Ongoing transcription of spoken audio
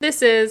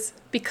This is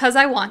Because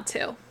I Want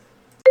to.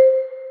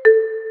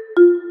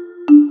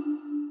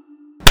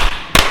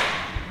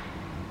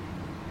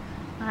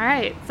 All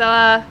right,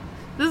 so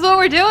this is what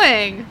we're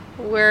doing.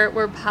 We're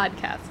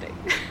podcasting.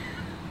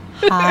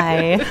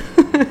 Hi.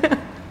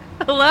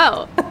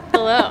 Hello.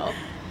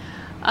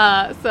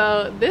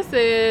 So this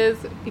is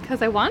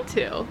Because I Want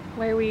to,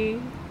 where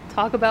we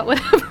talk about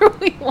whatever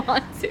we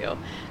want to.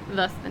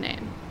 Thus the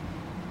name.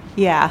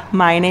 Yeah,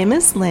 my name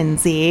is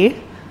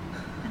Lindsay.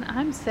 And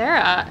I'm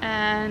Sarah,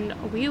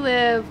 and we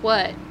live,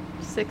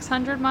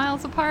 600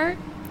 miles apart?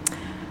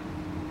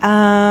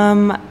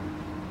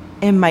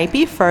 It might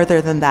be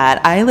further than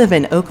that. I live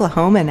in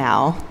Oklahoma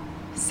now.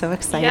 So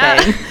exciting. Yeah.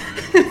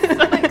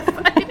 So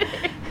exciting.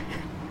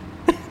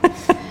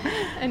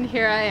 And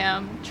here I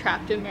am,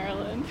 trapped in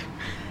Maryland.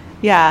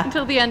 Yeah.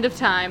 Until the end of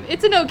time.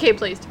 It's an okay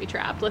place to be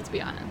trapped, let's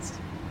be honest.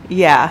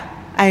 Yeah.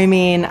 I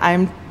mean,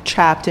 I'm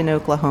trapped in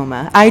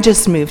Oklahoma. I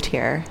just moved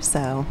here,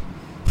 so.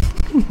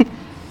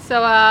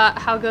 So,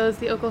 how goes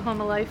the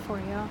Oklahoma life for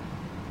you?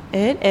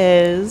 It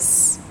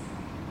is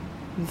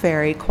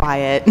very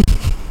quiet.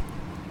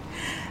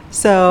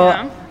 So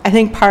Yeah. I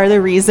think part of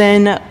the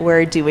reason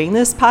we're doing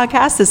this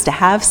podcast is to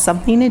have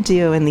something to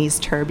do in these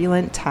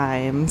turbulent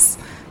times.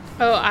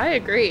 Oh, I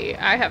agree.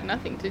 I have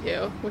nothing to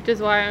do, which is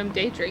why I'm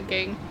day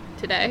drinking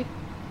today.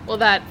 Well,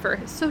 that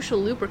for social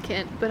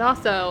lubricant, but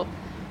also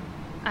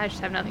I just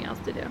have nothing else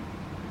to do.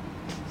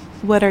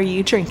 What are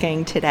you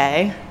drinking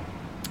today?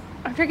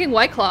 I'm drinking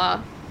White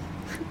Claw.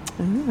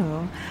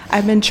 Ooh,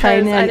 I've been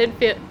trying to. I didn't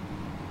feel.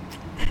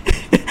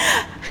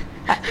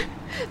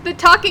 The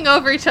talking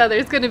over each other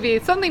is going to be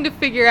something to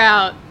figure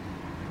out.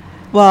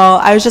 Well,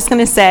 I was just going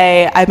to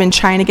say I've been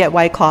trying to get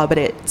White Claw, but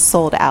it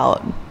sold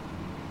out.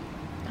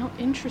 Oh,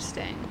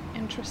 interesting.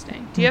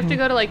 Do you have to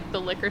go to, the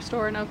liquor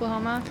store in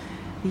Oklahoma?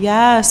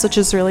 Yes, which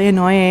is really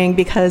annoying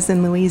because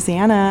in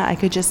Louisiana, I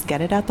could just get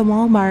it at the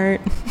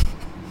Walmart.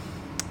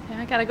 Yeah,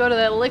 I got to go to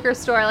the liquor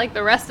store like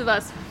the rest of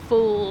us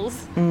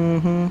fools.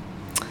 Mm-hmm.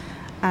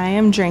 I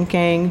am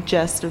drinking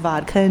just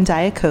vodka and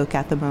Diet Coke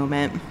at the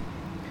moment.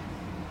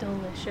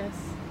 Delicious.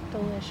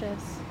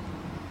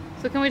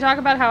 So can we talk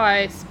about how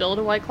I spilled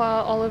a White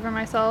Claw all over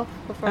myself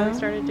before we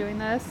started doing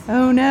this?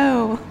 Oh,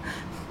 no.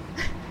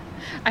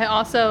 I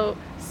also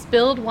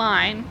spilled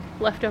wine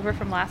left over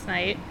from last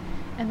night,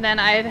 and then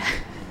I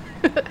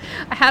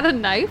had a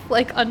knife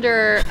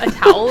under a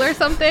towel or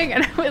something,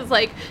 and I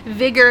was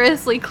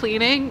vigorously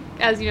cleaning,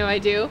 as you know I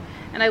do,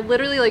 and I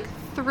literally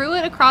threw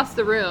it across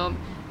the room,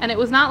 and it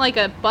was not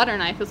a butter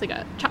knife, it was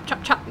a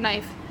chop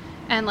knife,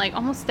 and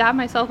almost stabbed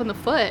myself in the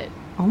foot.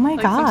 Oh my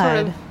God. Some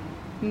sort of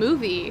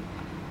movie.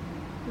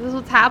 This is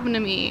what's happened to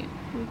me.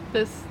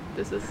 This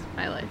is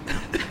my life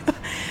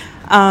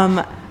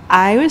now.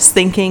 I was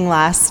thinking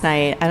last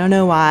night, I don't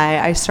know why,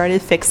 I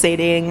started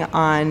fixating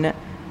on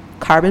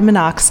carbon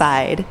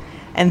monoxide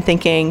and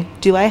thinking,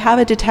 do I have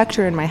a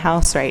detector in my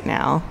house right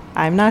now?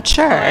 I'm not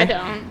sure. Oh, I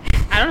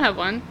don't have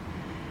one.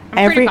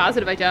 I'm pretty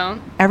positive I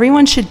don't.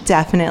 Everyone should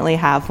definitely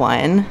have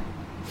one.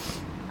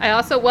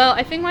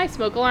 I think my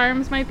smoke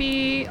alarms might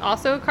be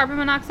also carbon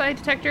monoxide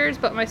detectors,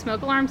 but my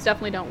smoke alarms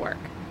definitely don't work.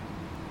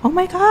 Oh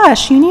my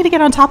gosh, you need to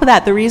get on top of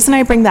that. The reason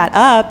I bring that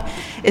up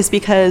is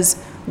because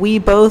we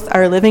both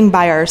are living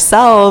by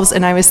ourselves,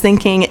 and I was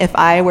thinking if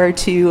I were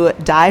to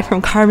die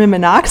from carbon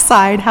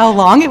monoxide, how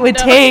long it would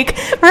take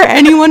for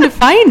anyone to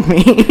find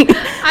me.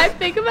 I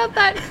think about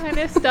that kind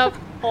of stuff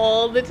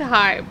all the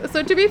time.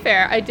 So to be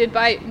fair, I did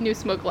buy new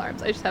smoke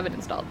alarms. I just haven't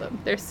installed them.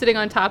 They're sitting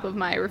on top of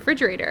my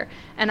refrigerator,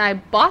 and I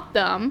bought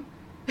them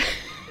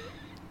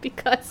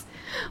because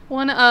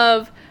I'm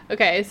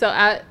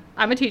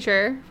a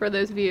teacher, for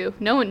those of you,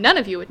 none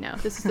of you would know.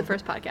 This is the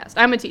first podcast.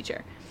 I'm a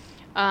teacher.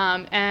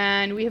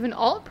 And we have an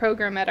alt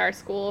program at our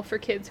school for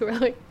kids who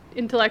are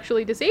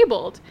intellectually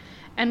disabled.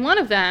 And one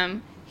of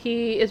them,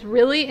 he is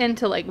really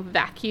into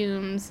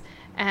vacuums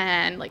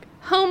and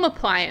home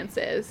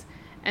appliances.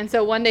 And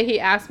so one day he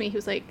asked me, he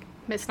was like,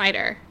 Miss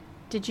Snyder,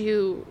 did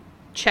you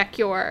check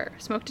your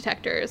smoke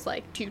detectors?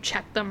 Do you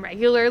check them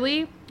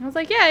regularly? I was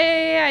like,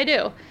 yeah, I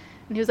do.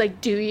 And he was like,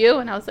 do you?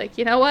 And I was like,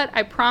 you know what?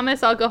 I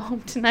promise I'll go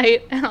home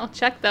tonight and I'll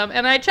check them.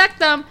 And I checked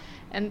them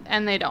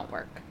and they don't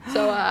work.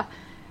 So,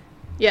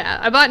 yeah,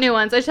 I bought new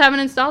ones. I just haven't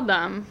installed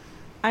them.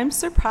 I'm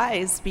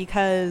surprised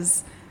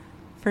because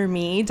for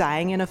me,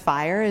 dying in a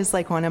fire is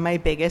one of my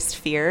biggest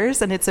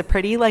fears, and it's a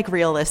pretty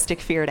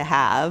realistic fear to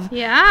have.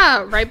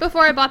 Yeah, right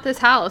before I bought this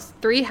house,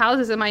 3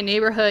 houses in my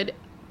neighborhood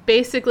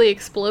basically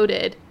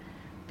exploded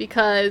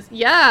because,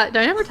 did I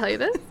ever tell you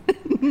this?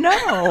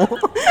 No.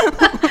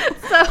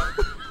 So,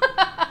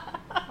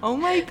 oh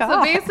my God.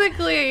 So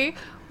basically,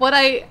 what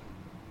I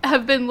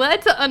have been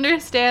led to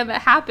understand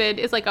that happened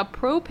is a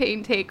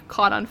propane tank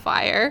caught on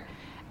fire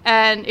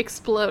and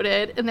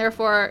exploded, and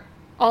therefore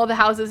all the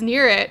houses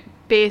near it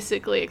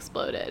basically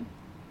exploded.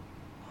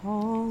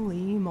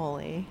 Holy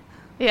moly.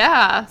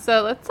 Yeah,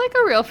 so that's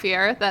a real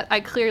fear that I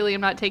clearly am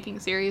not taking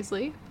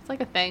seriously.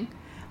 It's a thing.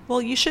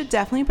 Well, you should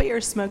definitely put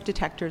your smoke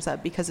detectors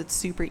up because it's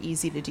super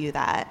easy to do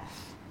that.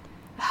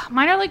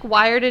 Mine are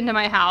wired into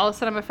my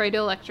house, and I'm afraid to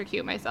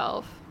electrocute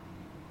myself.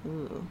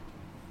 Ooh.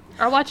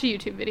 Or watch a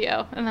YouTube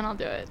video, and then I'll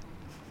do it.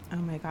 Oh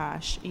my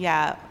gosh.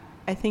 Yeah.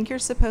 I think you're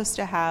supposed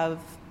to have,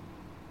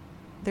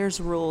 there's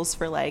rules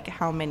for like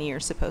how many you're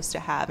supposed to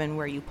have and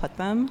where you put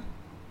them.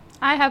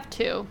 I have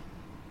 2.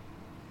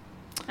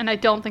 And I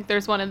don't think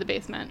there's one in the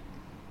basement.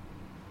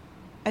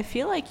 I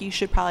feel like you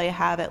should probably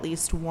have at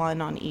least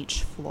one on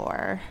each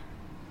floor.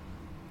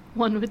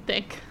 One would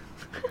think.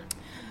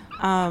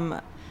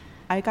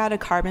 I got a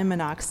carbon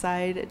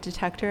monoxide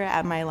detector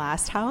at my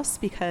last house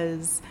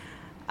because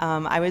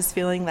I was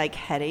feeling like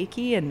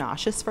headachy and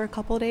nauseous for a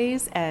couple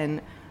days,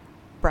 and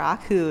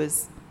Brock, who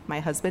is my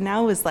husband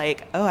now, was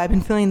like, oh, I've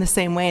been feeling the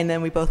same way, and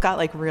then we both got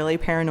like really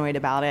paranoid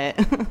about it.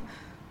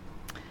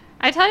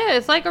 I tell you,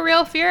 it's like a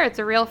real fear. It's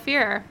a real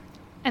fear.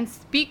 And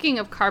speaking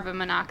of carbon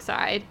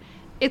monoxide,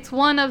 it's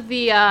one of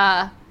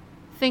the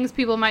things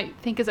people might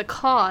think is a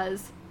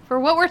cause for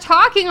what we're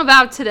talking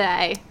about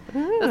today.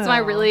 Ooh. That's my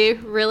really,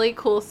 really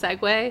cool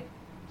segue.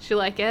 Did you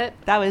like it?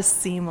 That was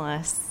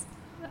seamless.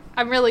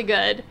 I'm really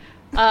good.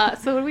 So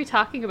what are we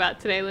talking about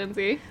today,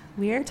 Lindsay?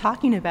 We are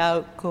talking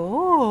about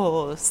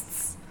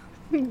ghosts.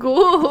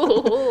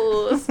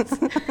 Ghosts.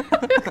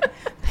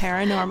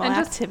 Paranormal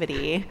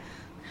activity.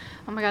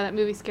 Oh my God, that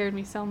movie scared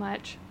me so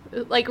much.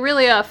 Like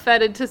really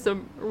fed into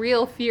some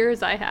real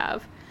fears I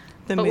have.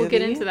 But we'll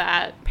get into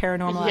that.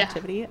 Paranormal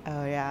activity?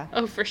 Oh, yeah.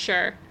 Oh, for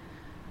sure.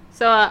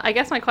 So I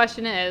guess my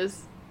question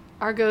is,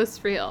 are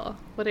ghosts real?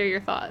 What are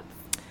your thoughts?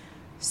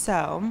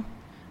 So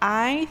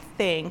I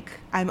think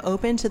I'm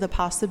open to the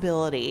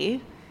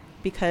possibility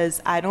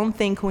because I don't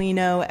think we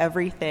know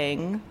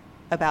everything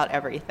about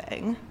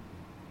everything.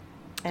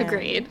 And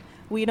agreed.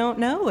 We don't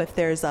know if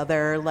there's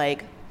other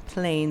like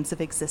planes of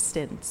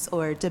existence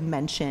or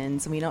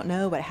dimensions. We don't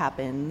know what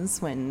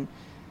happens when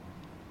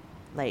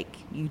like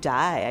you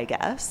die, I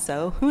guess.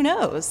 So who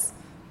knows?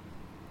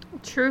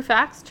 True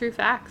facts, true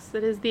facts.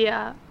 That is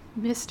the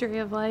mystery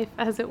of life,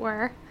 as it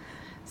were.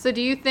 So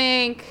do you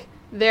think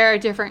there are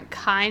different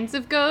kinds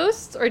of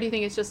ghosts, or do you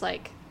think it's just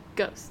like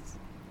ghosts?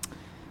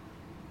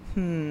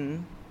 I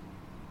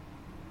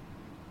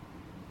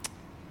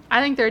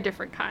think there are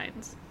different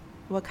kinds.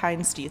 What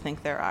kinds do you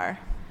think there are?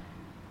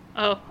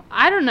 Oh,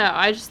 I don't know.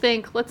 I just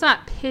think let's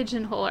not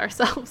pigeonhole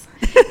ourselves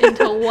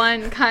into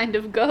one kind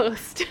of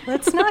ghost.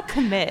 Let's not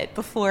commit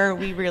before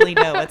we really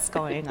know what's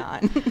going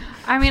on.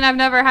 I mean, I've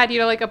never had,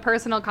 like a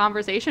personal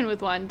conversation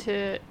with one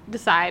to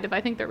decide if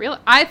I think they're real.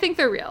 I think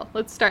they're real.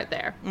 Let's start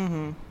there.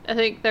 Mm-hmm. I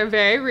think they're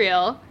very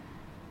real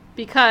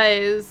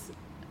because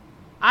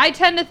I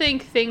tend to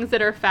think things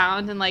that are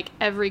found in like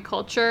every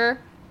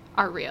culture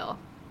are real.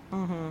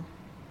 Mm-hmm.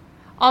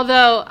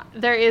 Although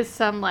there is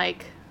some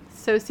like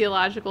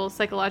psychological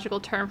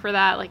term for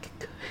that, like,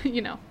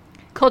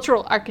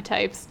 cultural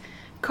archetypes.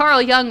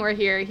 Carl Jung were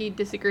here, he'd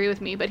disagree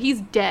with me, but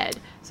he's dead,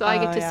 so I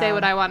get to say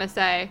what I want to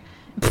say.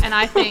 And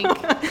I think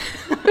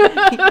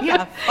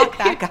yeah, fuck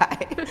that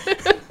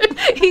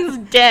guy. He's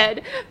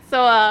dead.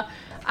 So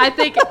I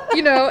think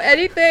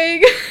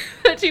anything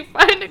that you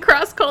find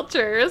across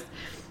cultures,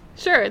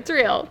 sure, it's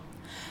real.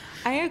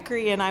 I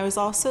agree. And I was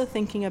also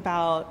thinking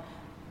about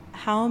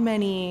how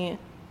many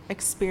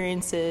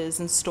experiences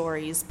and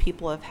stories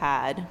people have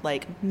had,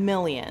 like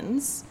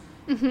millions,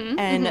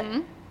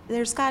 and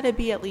there's got to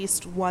be at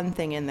least one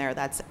thing in there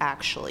that's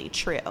actually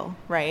true,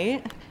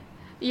 right?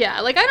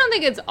 Yeah, like I don't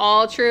think it's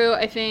all true.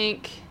 I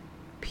think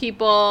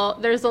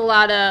there's a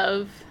lot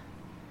of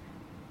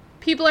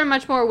people are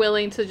much more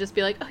willing to just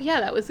be like, oh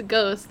yeah, that was a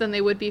ghost, than they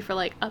would be for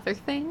like other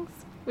things,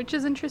 which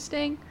is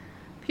interesting.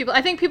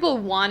 I think people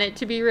want it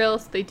to be real,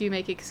 so they do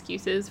make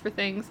excuses for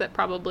things that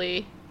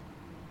probably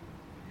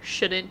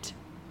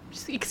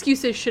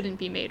excuses shouldn't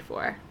be made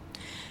for.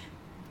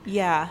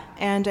 Yeah,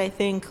 and I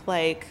think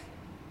like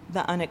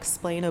the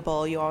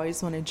unexplainable, you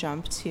always want to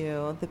jump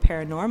to the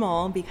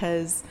paranormal,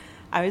 because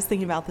I was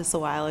thinking about this a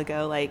while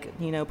ago, like,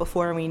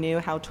 before we knew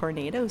how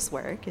tornadoes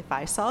work, if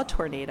I saw a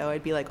tornado,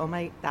 I'd be like,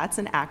 that's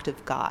an act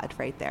of God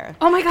right there.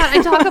 Oh my God,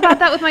 I talk about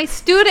that with my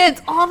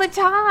students all the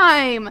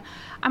time.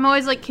 I'm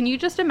always like, can you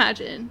just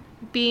imagine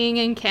being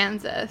in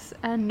Kansas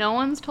and no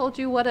one's told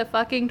you what a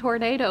fucking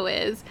tornado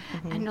is,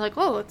 and you're like,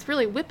 oh, it's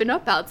really whipping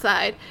up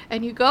outside,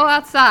 and you go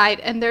outside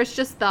and there's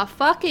just the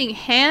fucking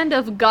hand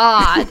of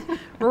God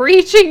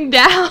reaching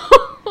down.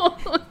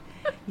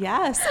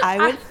 Yes, I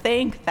would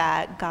think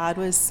that God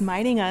was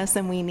smiting us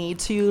and we need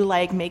to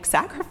like make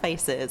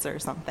sacrifices or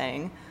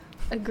something.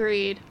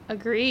 Agreed.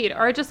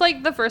 Or just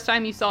like the first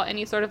time you saw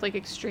any sort of like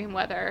extreme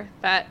weather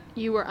that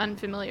you were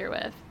unfamiliar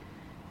with.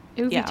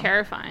 It would be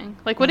terrifying.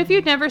 Like, what if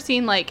you'd never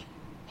seen like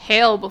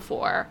hail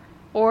before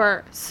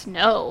or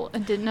snow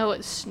and didn't know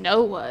what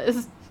snow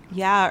was?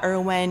 Yeah, or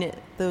when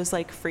those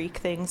like freak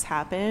things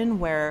happen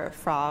where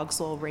frogs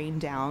will rain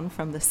down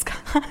from the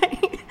sky.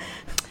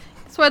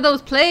 That's where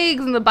those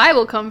plagues in the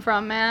Bible come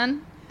from,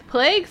 man. The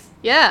plagues?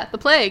 Yeah, the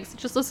plagues.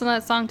 Just listen to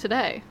that song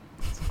today.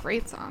 It's a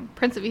great song.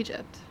 Prince of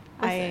Egypt.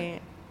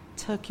 I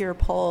took your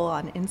poll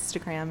on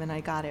Instagram and I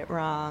got it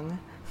wrong.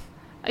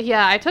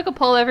 Yeah, I took a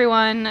poll,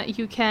 everyone.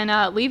 You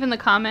can leave in the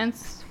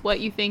comments what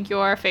you think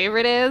your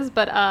favorite is,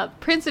 but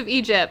Prince of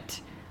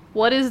Egypt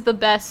What is the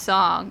best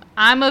song?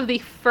 I'm of the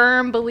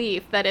firm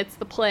belief that it's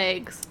The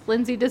Plagues.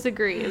 Lindsay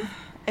disagrees.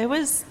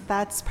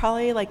 That's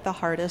probably like the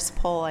hardest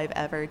poll I've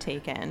ever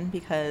taken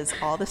because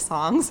all the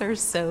songs are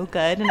so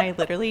good, and I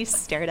literally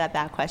stared at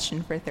that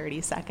question for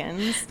 30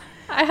 seconds.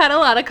 I had a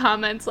lot of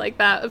comments like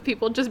that of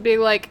people just being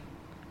like,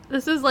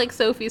 this is like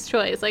Sophie's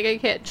choice. Like, I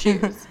can't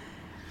choose.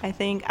 I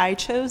think I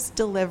chose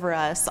Deliver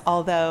Us,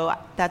 although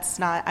that's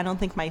not, I don't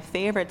think my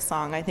favorite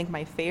song. I think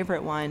my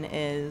favorite one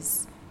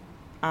is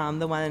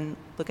the one,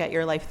 Look at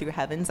Your Life Through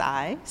Heaven's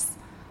Eyes.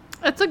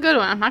 It's a good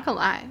one. I'm not going to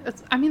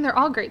lie. They're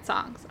all great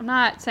songs. I'm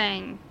not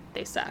saying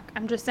they suck.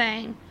 I'm just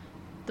saying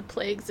The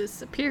Plagues is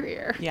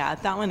superior. Yeah,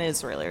 that one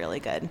is really, really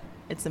good.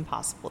 It's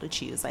impossible to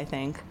choose, I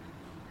think.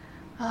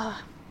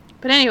 But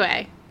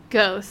anyway,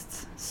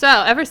 ghosts. So,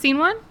 ever seen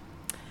one?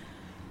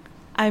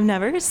 I've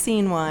never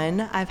seen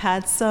one. I've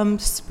had some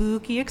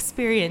spooky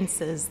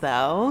experiences,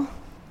 though.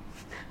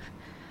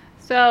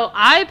 So,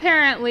 I've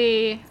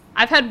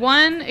had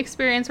one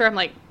experience where I'm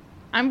like,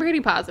 I'm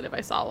pretty positive I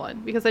saw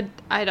one because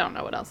I don't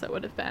know what else it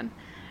would have been.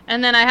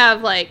 And then I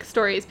have like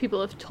stories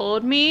people have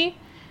told me.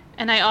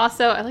 And I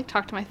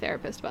talked to my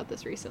therapist about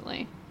this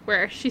recently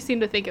where she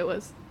seemed to think there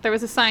was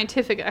a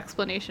scientific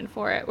explanation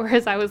for it.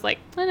 Whereas I was like,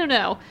 I don't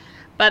know.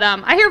 But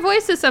I hear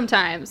voices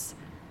sometimes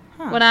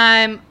when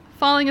I'm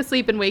falling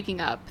asleep and waking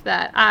up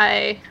But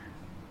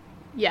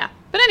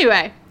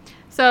anyway,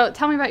 so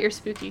tell me about your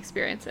spooky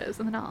experiences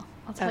and then I'll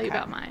tell you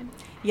about mine.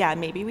 Yeah,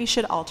 maybe we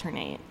should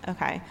alternate.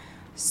 Okay.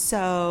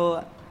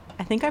 So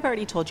I think I've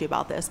already told you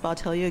about this, but I'll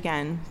tell you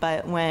again.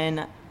 But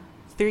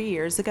 3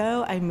 years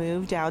ago, I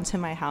moved down to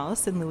my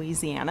house in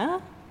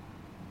Louisiana.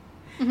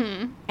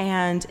 Mm-hmm.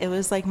 And it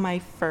was like my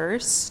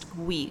first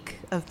week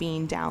of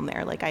being down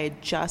there. Like I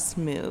had just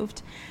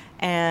moved.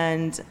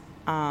 And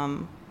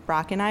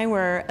Brock and I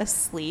were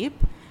asleep.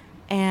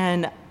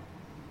 And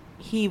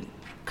he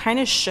kind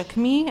of shook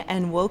me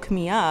and woke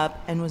me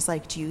up and was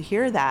like, do you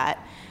hear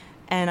that?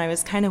 And I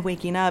was kind of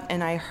waking up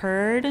and I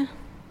heard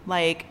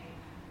like,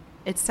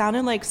 it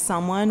sounded like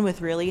someone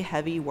with really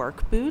heavy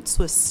work boots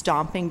was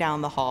stomping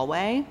down the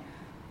hallway,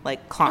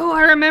 like clomp. Oh,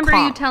 I remember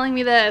you telling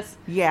me this.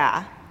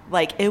 Yeah,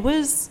 like it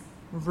was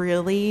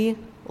really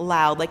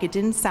loud. Like it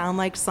didn't sound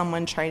like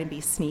someone trying to be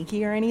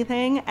sneaky or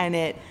anything, and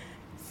it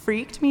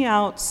freaked me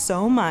out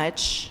so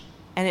much,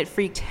 and it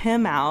freaked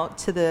him out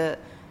to the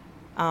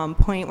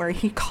point where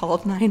he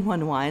called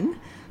 911.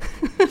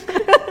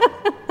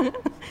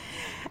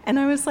 And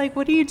I was like,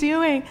 what are you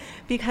doing?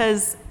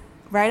 Because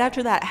right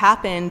after that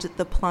happened,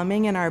 the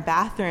plumbing in our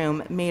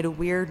bathroom made a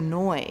weird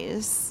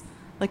noise,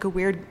 like a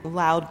weird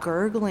loud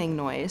gurgling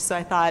noise. So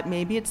I thought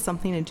maybe it's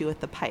something to do with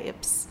the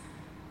pipes.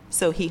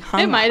 So he hung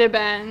up. It might have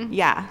been.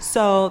 Yeah.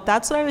 So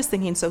that's what I was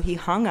thinking. So he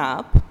hung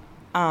up.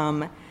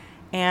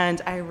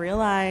 And I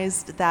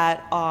realized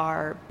that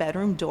our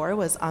bedroom door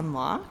was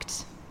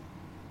unlocked.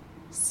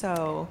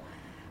 So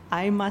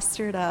I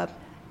mustered up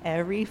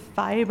every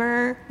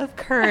fiber of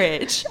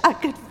courage I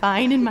could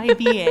find in my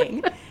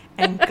being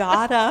and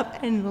got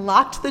up and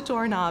locked the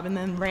doorknob and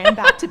then ran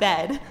back to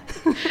bed.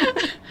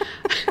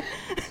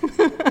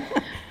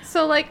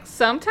 So, like,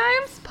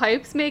 sometimes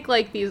pipes make,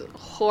 like, these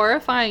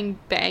horrifying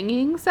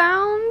banging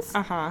sounds.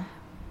 Uh-huh.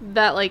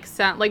 That, like,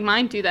 sound... Like,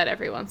 mine do that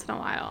every once in a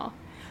while.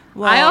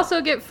 Well, I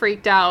also get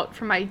freaked out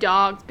from my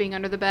dogs being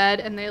under the bed,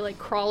 and they, like,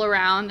 crawl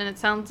around, and it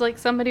sounds like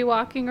somebody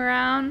walking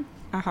around.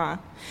 Uh-huh.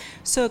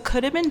 So it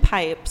could have been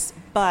pipes,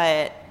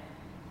 but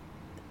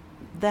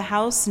the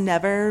house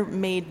never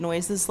made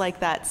noises like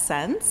that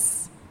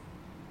since.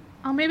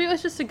 Oh, maybe it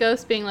was just a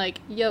ghost being like,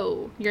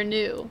 yo, you're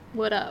new.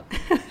 What up?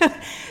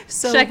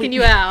 So checking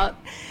you out.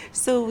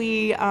 So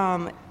we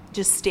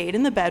just stayed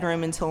in the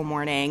bedroom until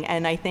morning,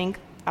 and I think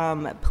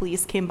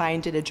police came by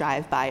and did a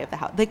drive-by of the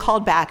house. They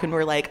called back and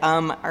were like,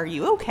 are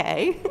you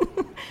okay?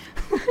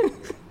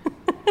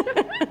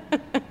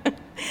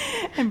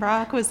 And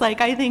Brock was like,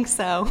 I think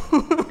so.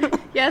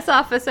 Yes,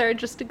 officer,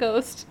 just a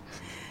ghost.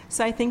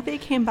 So I think they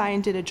came by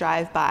and did a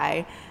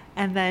drive-by,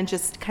 and then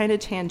just kind of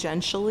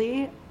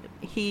tangentially,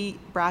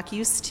 Brock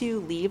used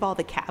to leave all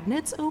the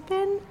cabinets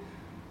open.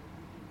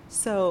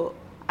 So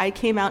I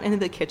came out into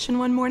the kitchen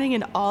one morning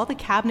and all the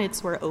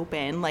cabinets were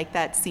open, like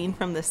that scene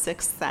from The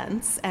Sixth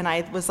Sense, and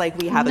I was like,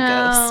 we have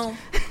a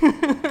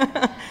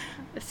ghost.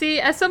 See,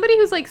 as somebody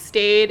who's like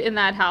stayed in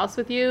that house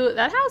with you,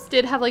 that house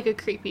did have like a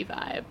creepy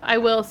vibe, I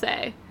will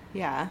say.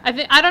 Yeah.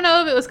 I don't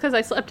know if it was because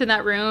I slept in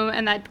that room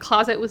and that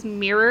closet was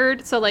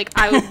mirrored, so like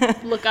I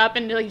would look up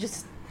and like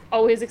just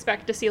always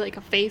expect to see like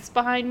a face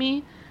behind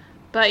me.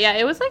 But yeah,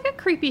 it was like a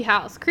creepy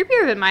house.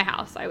 Creepier than my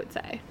house, I would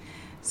say.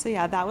 So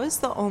yeah, that was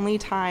the only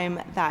time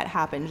that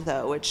happened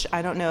though, which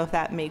I don't know if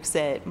that makes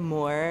it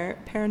more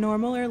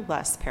paranormal or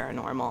less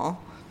paranormal.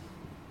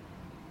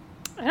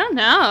 I don't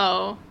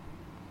know.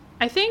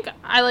 I think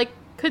I like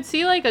could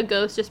see like a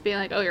ghost just being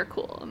like, oh, you're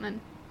cool, and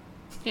then,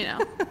 you know,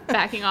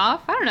 backing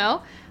off. I don't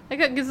know.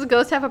 Like, does the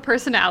ghost have a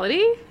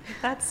personality?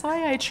 That's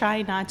why I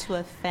try not to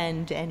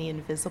offend any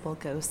invisible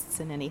ghosts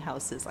in any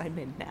houses I'm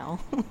in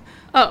now.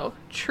 Oh,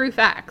 true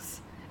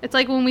facts. It's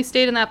like when we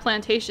stayed in that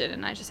plantation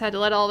and I just had to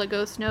let all the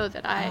ghosts know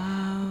that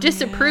I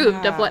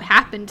disapproved of what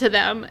happened to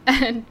them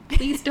and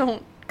please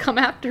don't come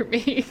after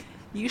me.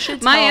 You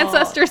should My tell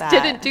ancestors that.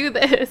 didn't do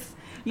this.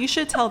 You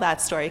should tell that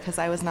story because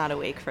I was not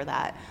awake for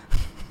that.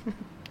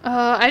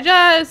 That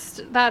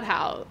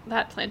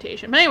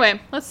plantation. But anyway,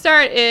 let's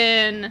start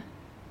in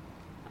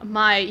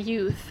my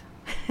youth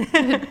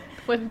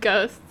with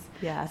ghosts.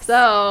 Yes.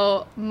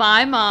 So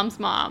my mom's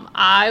mom,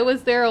 I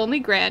was their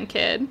only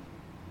grandkid.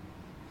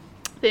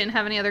 They didn't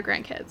have any other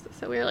grandkids,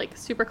 so we were like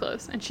super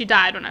close. And she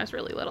died when I was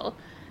really little.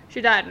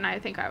 She died when I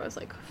think I was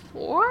like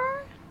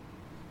 4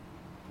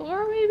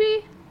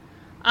 maybe.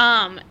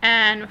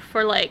 And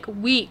for like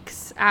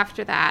weeks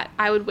after that,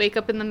 I would wake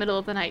up in the middle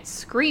of the night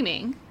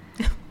screaming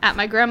at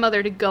my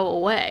grandmother to go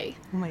away.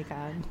 Oh my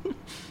God.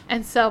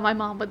 And so my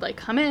mom would like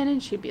come in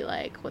and she'd be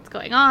like, what's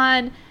going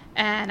on?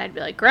 And I'd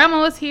be like, Grandma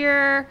was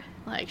here.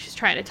 Like, she's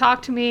trying to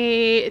talk to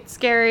me. It's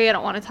scary. I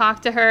don't want to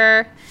talk to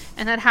her.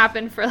 And that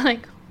happened for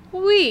like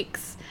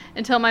weeks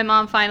until my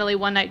mom finally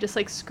one night just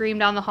like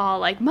screamed down the hall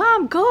like,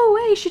 Mom, go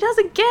away. She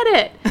doesn't get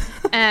it.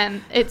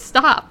 And it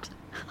stopped.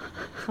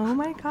 Oh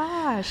my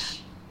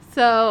gosh.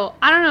 So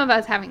I don't know if I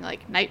was having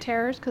like night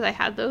terrors because I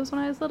had those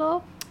when I was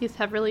little. I used to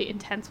have really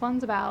intense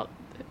ones about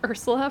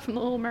Ursula from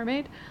The Little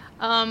Mermaid.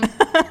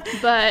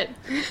 But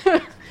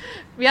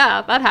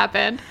yeah, that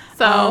happened.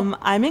 So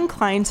I'm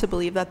inclined to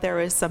believe that there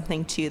was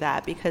something to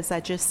that because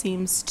that just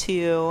seems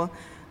too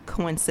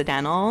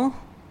coincidental.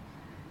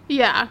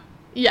 Yeah.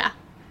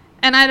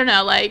 And I don't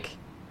know, like,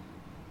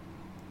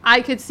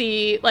 I could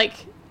see, like,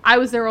 I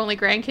was their only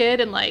grandkid,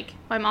 and, like,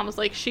 my mom was,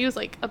 like, she was,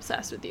 like,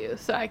 obsessed with you,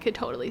 so I could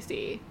totally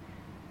see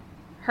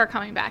her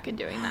coming back and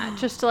doing that,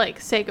 just to,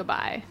 like, say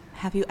goodbye.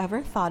 Have you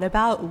ever thought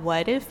about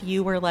what if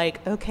you were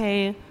like,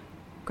 okay,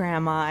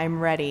 Grandma, I'm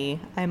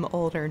ready. I'm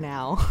older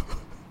now.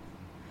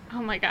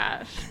 Oh, my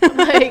gosh.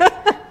 Like,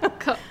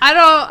 I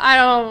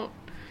don't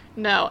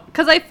know.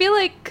 Because I feel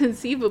like,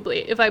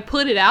 conceivably, if I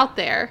put it out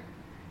there,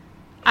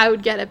 I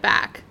would get it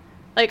back.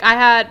 Like, I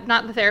had,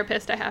 not the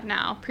therapist I have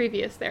now,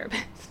 previous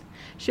therapist.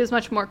 She was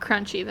much more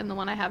crunchy than the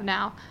one I have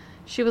now.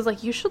 She was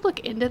like, you should look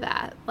into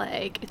that.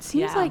 Like, it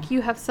seems like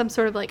you have some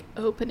sort of, like,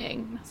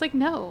 opening. I was like,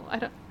 no, I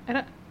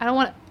don't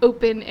want to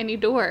open any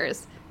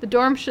doors. The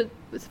dorm should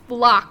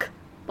lock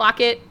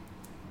it,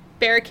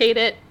 barricade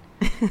it,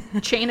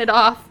 chain it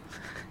off.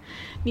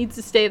 Needs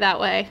to stay that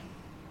way.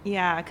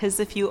 Yeah, because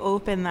if you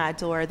open that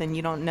door, then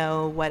you don't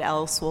know what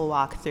else will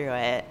walk through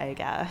it, I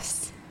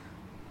guess.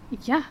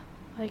 Yeah,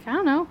 like, I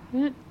don't know.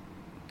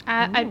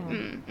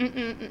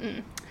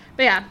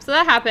 But yeah, so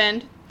that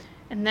happened.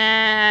 And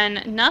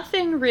then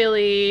nothing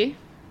really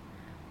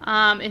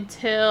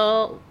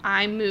until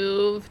I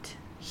moved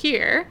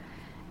here.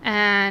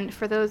 And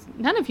for those,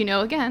 none of you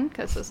know again,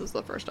 because this is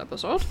the first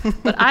episode,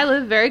 but I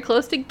live very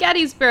close to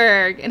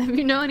Gettysburg. And if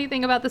you know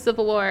anything about the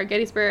Civil War,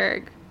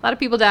 Gettysburg, a lot of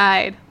people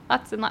died.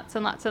 Lots and lots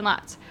and lots and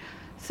lots.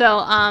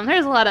 So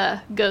there's a lot of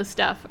ghost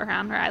stuff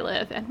around where I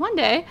live. And one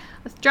day, I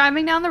was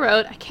driving down the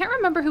road. I can't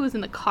remember who was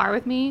in the car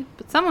with me,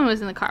 but someone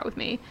was in the car with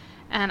me.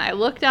 And I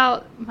looked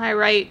out my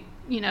right,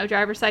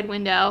 driver's side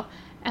window,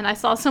 and I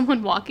saw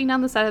someone walking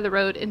down the side of the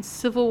road in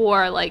Civil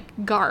War,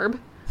 like, garb.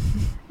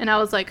 And I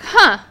was like,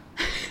 huh.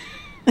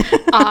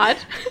 Odd.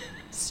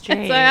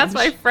 Strange. And so I asked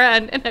my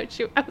friend, and I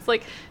was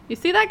like, you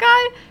see that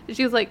guy? And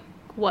she was like,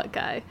 what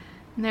guy?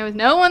 And there was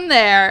no one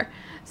there.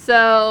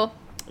 So...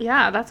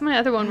 yeah, that's my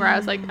other one where I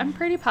was like, I'm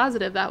pretty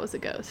positive that was a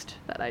ghost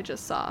that I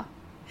just saw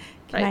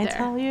Can I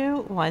tell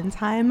you, one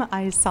time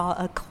I saw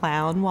a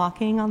clown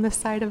walking on the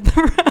side of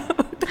the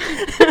road.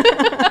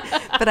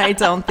 But I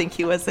don't think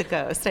he was a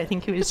ghost. I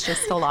think he was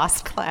just a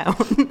lost clown.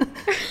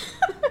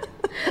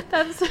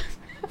 That's,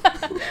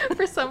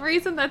 for some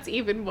reason, that's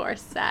even more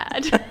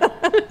sad.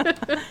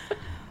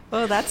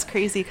 Oh, that's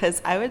crazy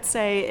because I would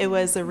say it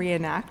was a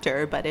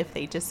reenactor, but if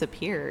they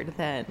disappeared,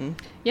 then...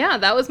 yeah,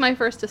 that was my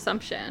first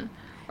assumption.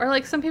 Or,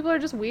 like, some people are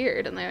just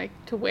weird and they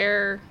like to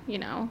wear,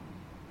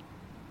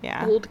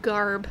 old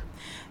garb.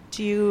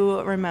 Do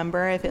you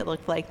remember if it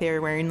looked like they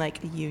were wearing,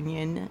 like, a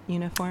Union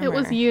uniform? It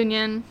was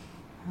Union.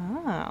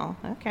 Oh,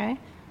 okay.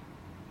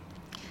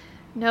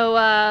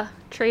 No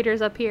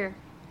traitors up here.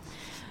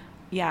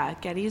 Yeah,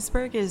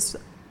 Gettysburg is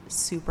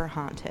super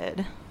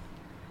haunted.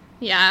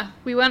 Yeah,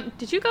 we went...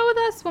 did you go with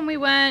us when we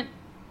went...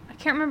 I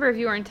can't remember if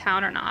you were in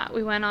town or not.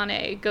 We went on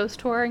a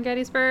ghost tour in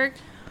Gettysburg.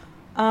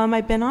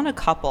 I've been on a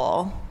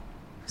couple...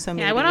 so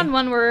maybe. Yeah, I went on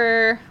one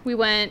where we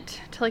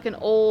went to like an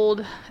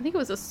old, I think it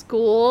was a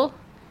school,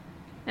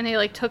 and they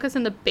like took us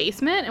in the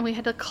basement and we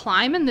had to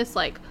climb in this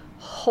like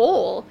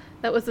hole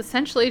that was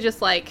essentially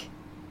just like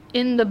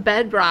in the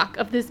bedrock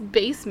of this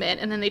basement,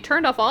 and then they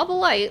turned off all the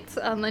lights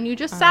and then you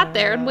just sat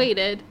there and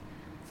waited.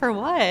 For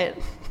what?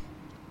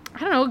 I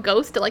don't know, a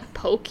ghost to like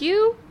poke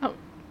you? Oh.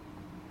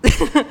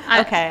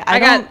 Okay, I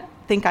don't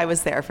think I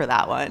was there for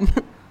that one.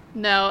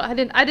 No, I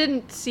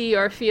didn't see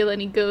or feel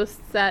any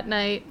ghosts that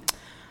night.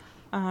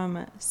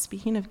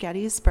 Speaking of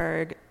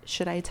Gettysburg,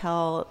 should I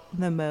tell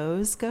the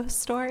Mose ghost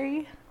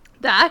story?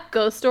 That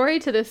ghost story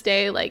to this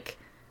day, like,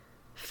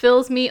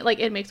 fills me, like,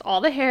 it makes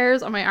all the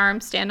hairs on my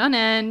arms stand on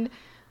end.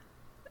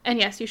 And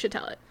yes, you should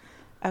tell it.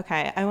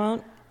 Okay, I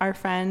won't. Our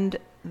friend,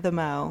 the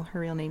Mo, her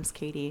real name's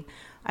Katie,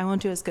 I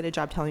won't do as good a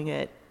job telling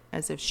it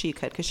as if she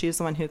could, because she was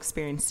the one who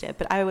experienced it.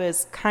 But I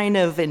was kind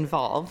of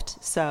involved.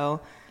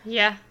 So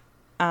Yeah.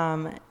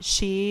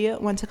 she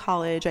went to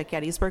college at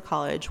Gettysburg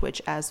College,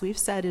 which, as we've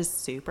said, is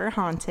super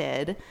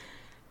haunted.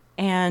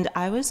 And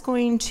I was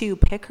going to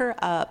pick her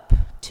up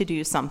to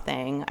do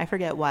something. I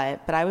forget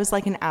what, but I was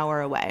like an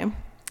hour away.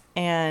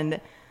 And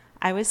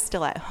I was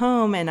still at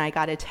home, and I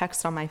got a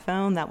text on my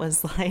phone that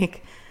was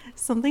like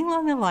something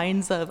along the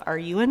lines of, "Are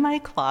you in my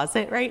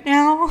closet right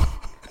now?"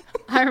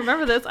 I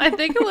remember this. I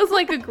think it was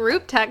like a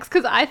group text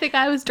because I think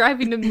I was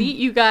driving to meet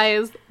you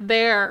guys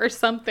there or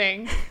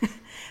something.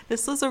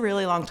 This was a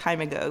really long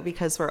time ago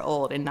because we're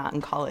old and not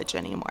in college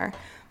anymore.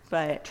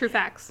 But True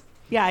facts.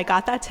 yeah, I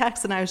got that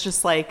text and I was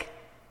just like,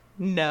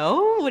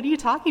 "No, what are you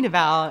talking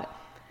about?"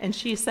 And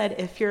she said,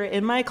 "If you're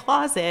in my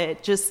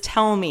closet, just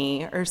tell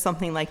me," or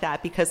something like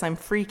that, because I'm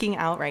freaking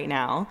out right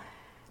now.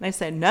 And I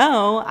said,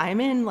 "No, I'm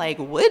in like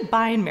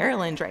Woodbine,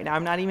 Maryland right now.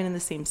 I'm not even in the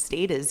same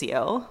state as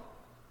you."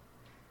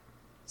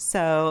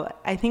 So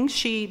I think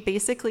she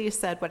basically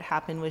said what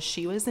happened was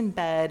she was in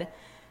bed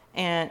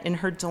and in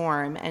her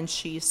dorm, and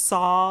she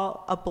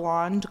saw a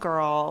blonde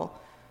girl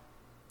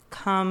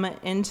come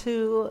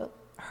into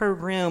her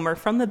room or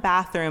from the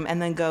bathroom and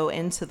then go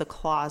into the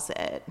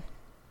closet.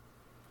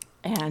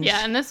 And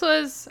Yeah, and this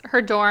was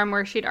her dorm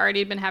where she'd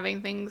already been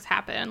having things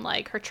happen,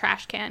 like her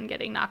trash can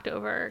getting knocked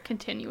over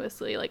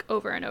continuously, like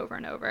over and over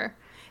and over.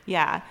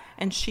 yeah,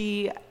 and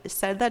she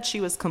said that she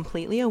was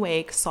completely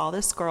awake, saw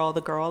this girl,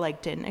 the girl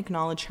like didn't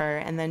acknowledge her,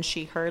 and then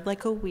she heard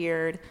like a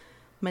weird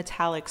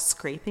metallic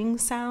scraping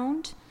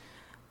sound.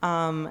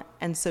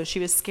 And so she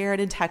was scared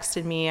and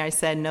texted me. I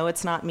said, "No,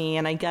 it's not me."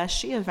 And I guess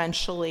she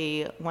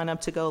eventually went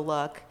up to go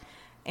look,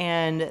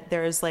 and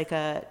there's like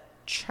a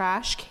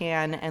trash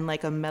can and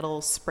like a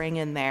metal spring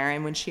in there.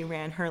 And when she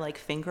ran her like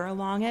finger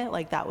along it,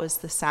 like that was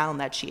the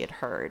sound that she had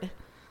heard.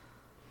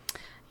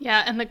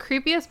 Yeah, and the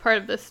creepiest part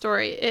of this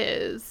story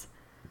is,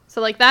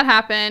 so like that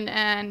happened,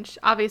 and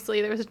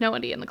obviously there was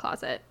nobody in the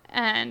closet,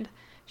 and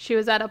she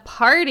was at a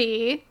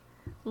party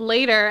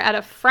later at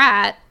a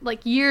frat,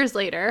 like years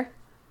later,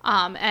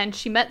 and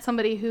she met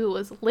somebody who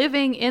was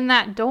living in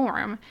that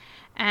dorm,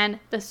 and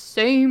the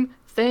same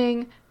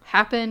thing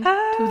happened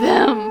to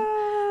them.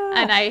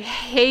 And I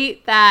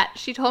hate that.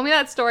 She told me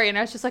that story, and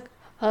I was just like,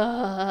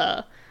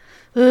 ugh.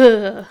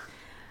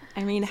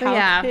 I mean, So, how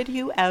yeah. could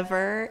you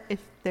ever, if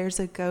there's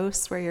a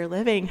ghost where you're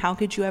living, how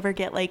could you ever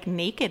get like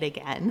naked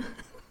again?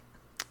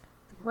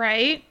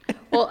 Right?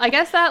 Well, I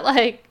guess that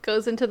like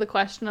goes into the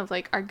question of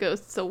like, are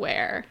ghosts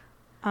aware?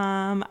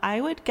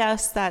 I would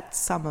guess that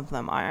some of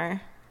them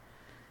are.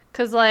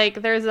 Because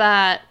like there's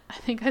that, I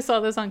think I saw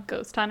this on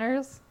Ghost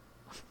Hunters,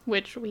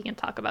 which we can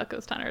talk about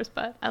Ghost Hunters,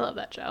 but I love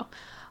that show.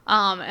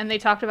 And they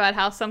talked about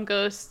how some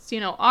ghosts,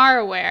 are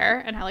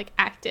aware and are like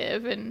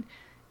active and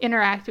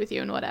interact with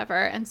you and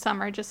whatever, and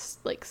some are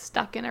just like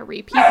stuck in a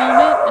repeat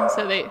moment, and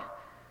so they...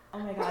 Oh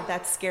my God,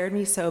 that scared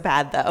me so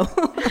bad though.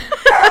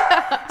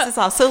 This is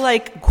also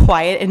like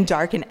quiet and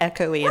dark and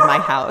echoey in my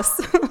house.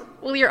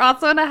 Well, you're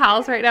also in a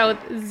house right now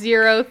with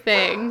zero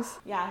things.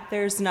 Yeah,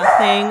 there's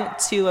nothing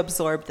to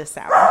absorb the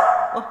sound.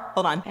 Oh,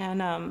 hold on.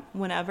 And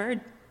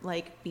whenever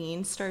like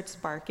Bean starts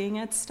barking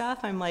at stuff,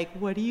 I'm like,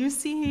 "What do you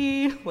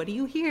see? What do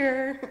you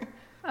hear?"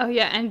 Oh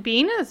yeah, and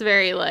Bean is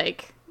very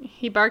like,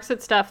 he barks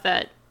at stuff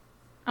that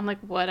I'm like,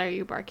 what are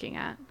you barking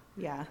at?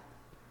 Yeah.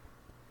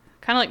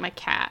 Kind of like my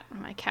cat.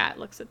 My cat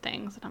looks at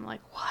things and I'm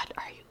like, what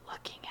are you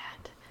looking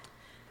at?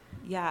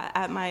 Yeah,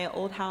 at my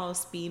old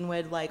house, Bean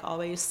would like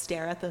always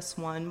stare at this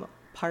one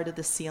part of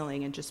the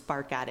ceiling and just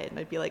bark at it, and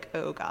I'd be like,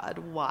 "Oh God,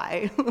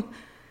 why?"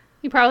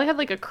 You probably have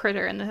like a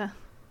critter in the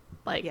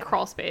like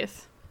crawl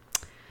space.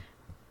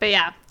 But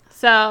yeah,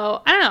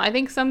 so I don't know. I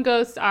think some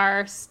ghosts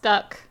are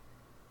stuck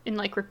in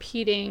like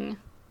repeating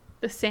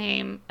the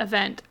same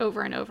event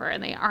over and over,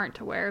 and they aren't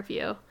aware of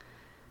you.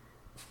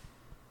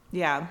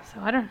 Yeah.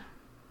 So I don't know.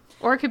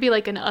 Or it could be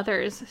like an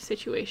others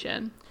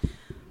situation.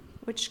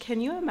 Which, can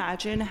you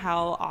imagine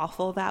how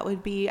awful that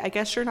would be? I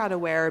guess you're not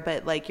aware,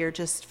 but like you're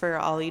just for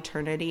all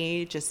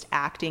eternity just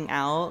acting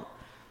out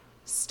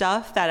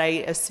stuff that I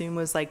assume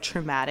was like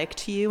traumatic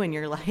to you in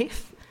your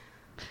life.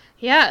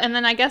 Yeah, and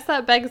then I guess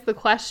that begs the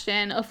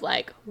question of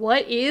like,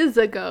 what is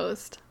a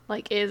ghost?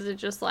 Like, is it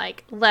just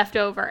like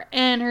leftover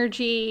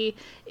energy?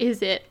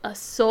 Is it a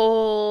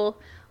soul?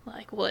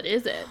 Like, what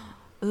is it?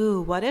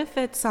 Ooh, what if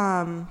it's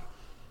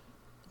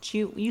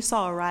you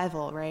saw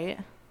Arrival, right?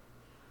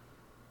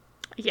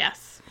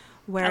 Yes.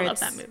 Where I love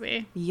it's, that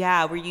movie.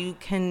 Yeah, where you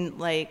can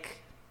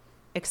like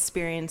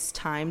experience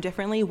time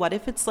differently. What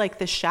if it's like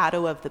the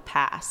shadow of the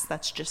past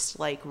that's just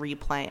like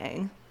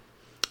replaying?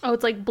 Oh,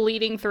 it's like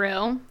bleeding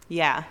through.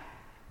 Yeah.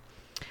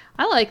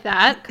 I like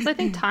that because I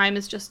think time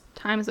is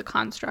a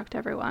construct,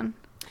 everyone.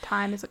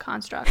 Time is a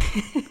construct.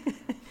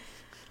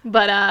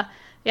 But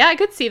yeah, I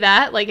could see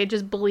that, like it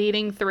just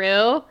bleeding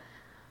through,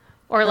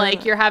 or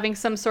like you're having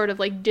some sort of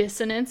like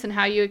dissonance in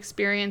how you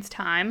experience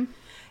time.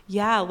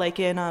 Yeah, like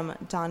in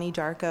Donnie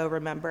Darko,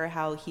 remember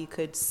how he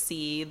could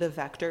see the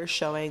vector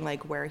showing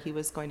like where he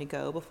was going to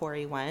go before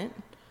he went?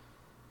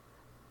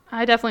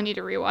 I definitely need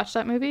to rewatch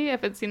that movie. I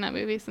haven't seen that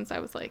movie since I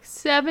was like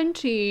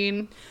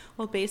 17.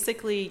 Well,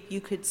 basically, you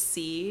could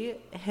see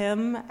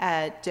him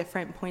at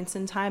different points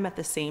in time at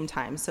the same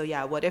time. So,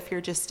 yeah, what if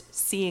you're just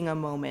seeing a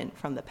moment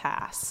from the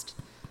past?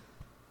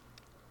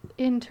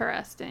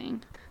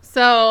 Interesting.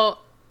 So,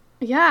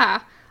 yeah,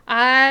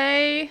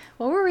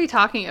 what were we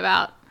talking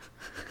about?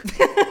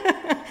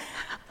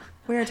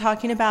 We were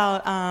talking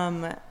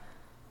about,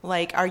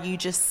 like, are you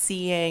just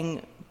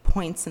seeing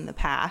points in the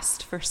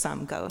past for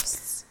some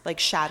ghosts, like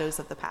shadows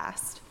of the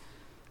past?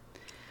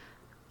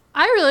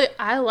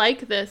 I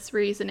like this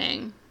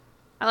reasoning.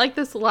 I like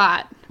this a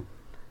lot.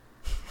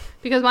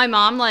 Because my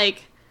mom, my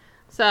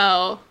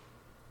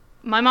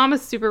mom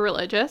is super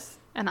religious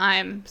and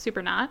I'm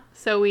super not.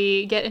 So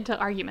we get into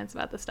arguments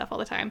about this stuff all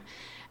the time.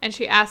 And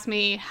she asked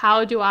me,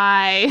 how do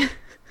I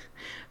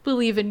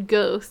believe in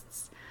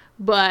ghosts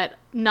but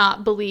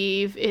not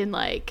believe in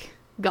like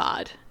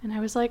God? And I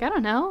was like, I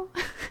don't know.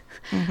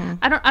 Mm-hmm.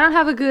 I don't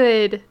have a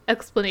good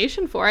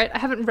explanation for it. I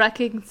haven't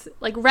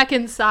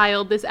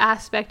reconciled this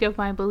aspect of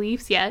my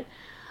beliefs yet.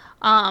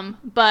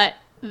 But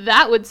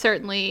that would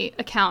certainly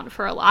account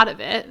for a lot of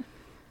it.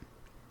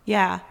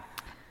 Yeah.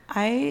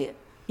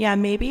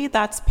 Maybe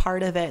that's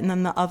part of it. And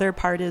then the other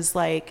part is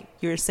like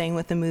you were saying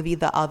with the movie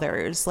The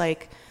Others,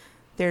 like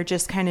they're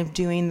just kind of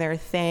doing their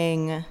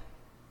thing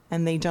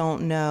and they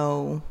don't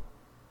know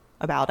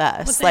about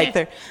us. Like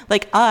they're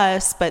like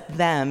us, but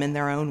them in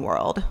their own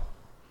world.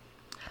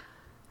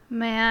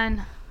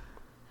 Man.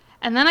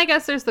 And then I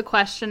guess there's the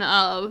question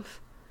of,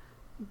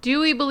 do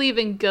we believe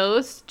in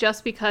ghosts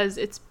just because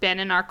it's been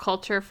in our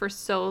culture for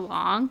so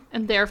long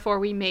and therefore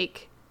we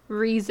make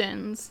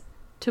reasons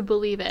to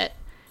believe it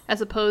as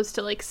opposed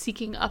to like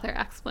seeking other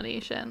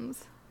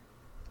explanations?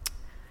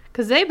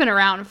 Because they've been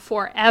around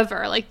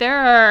forever. Like there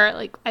are,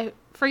 like, I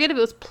forget if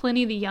it was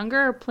Pliny the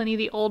Younger or Pliny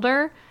the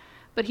Older,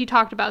 but he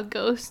talked about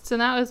ghosts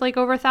and that was like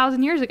over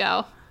 1,000 years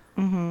ago.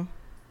 Mm-hmm.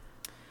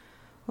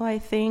 Well, I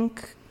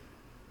think...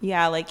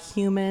 yeah, like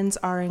humans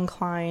are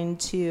inclined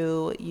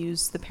to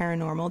use the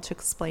paranormal to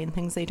explain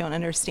things they don't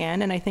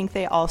understand. And I think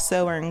they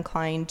also are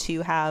inclined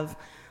to have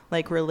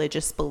like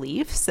religious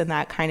beliefs, and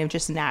that kind of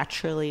just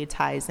naturally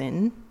ties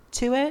in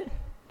to it.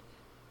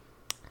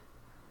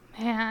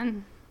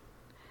 Man,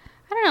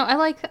 I don't know.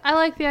 I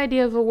like the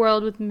idea of a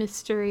world with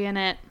mystery in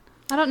it.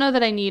 I don't know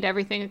that I need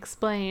everything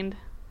explained.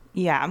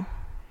 Yeah.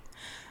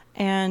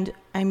 And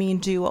I mean,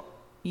 do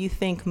you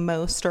think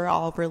most or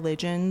all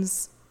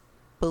religions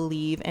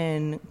believe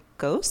in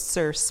ghosts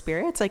or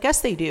spirits? I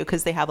guess they do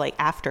because they have like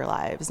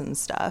afterlives and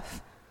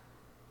stuff.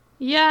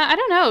 Yeah, I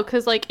don't know,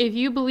 because like if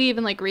you believe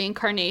in like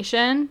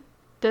reincarnation,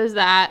 does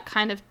that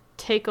kind of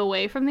take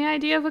away from the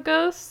idea of a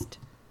ghost?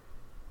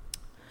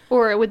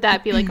 Or would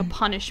that be like a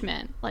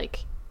punishment?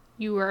 Like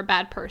you were a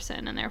bad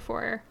person and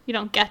therefore you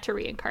don't get to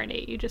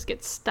reincarnate, you just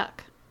get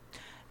stuck.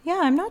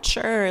 Yeah, I'm not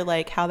sure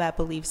like how that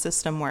belief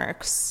system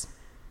works.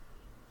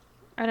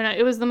 I don't know.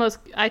 It was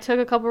I took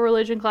a couple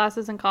religion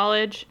classes in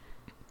college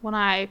when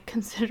I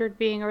considered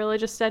being a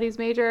religious studies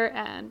major,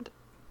 and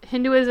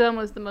Hinduism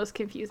was the most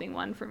confusing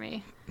one for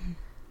me.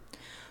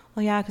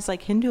 Well, yeah, because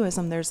like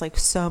Hinduism, there's like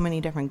so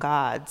many different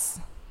gods.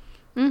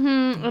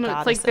 Mm-hmm. And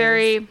it's like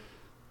very,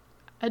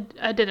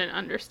 I didn't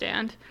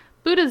understand.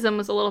 Buddhism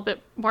was a little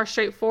bit more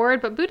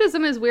straightforward, but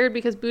Buddhism is weird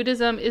because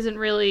Buddhism isn't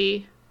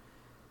really,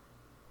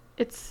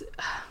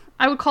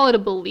 I would call it a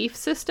belief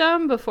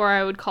system before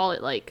I would call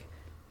it like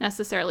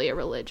necessarily a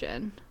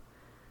religion.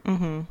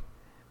 Mm-hmm.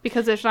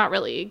 Because there's not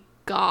really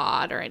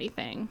God or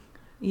anything.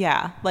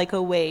 Yeah, like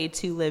a way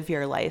to live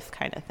your life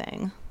kind of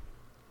thing.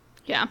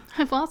 Yeah,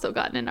 I've also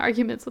gotten in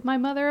arguments with my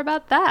mother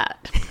about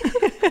that.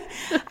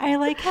 I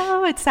like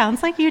how it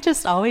sounds like you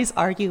just always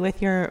argue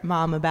with your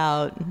mom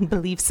about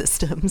belief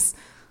systems.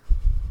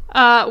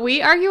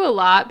 We argue a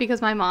lot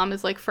because my mom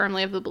is like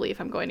firmly of the belief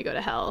I'm going to go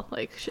to hell.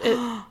 Like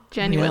it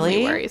genuinely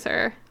Really? worries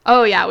her.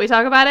 Oh yeah, we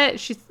talk about it.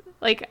 She's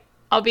like,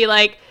 I'll be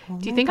like,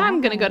 do you think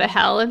I'm going to go to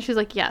hell? And she's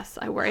like, yes,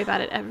 I worry about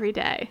it every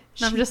day.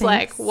 And I'm just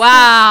like,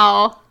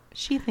 wow.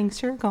 She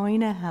thinks you're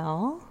going to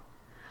hell?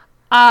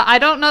 I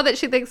don't know that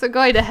she thinks I'm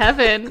going to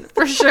heaven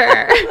for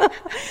sure.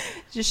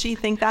 Does she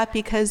think that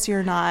because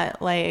you're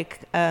not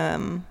like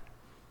a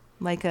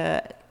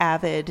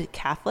avid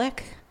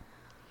Catholic?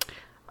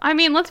 I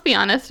mean, let's be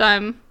honest.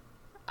 I'm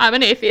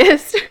an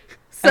atheist.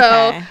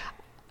 So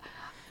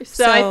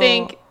I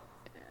think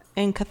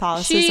in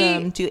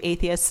Catholicism, do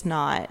atheists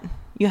not?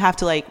 You have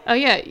to like. Oh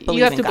yeah,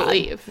 you have to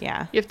believe.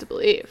 Yeah, you have to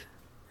believe.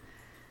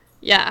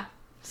 Yeah.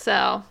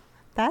 So.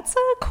 That's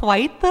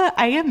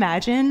I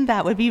imagine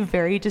that would be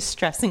very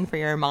distressing for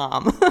your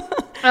mom.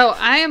 Oh,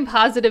 I am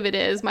positive it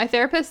is. My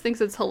therapist thinks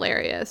it's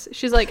hilarious.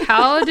 She's like,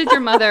 how did your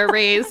mother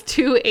raise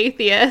two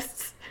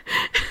atheists?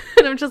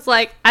 And I'm just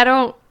like, I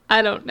don't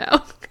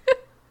know.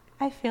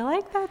 I feel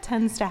like that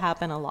tends to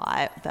happen a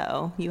lot,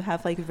 though. You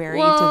have like very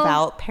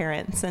devout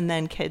parents and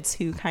then kids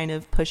who kind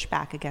of push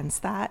back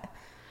against that.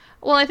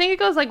 Well, I think it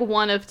goes like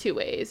one of two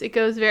ways. It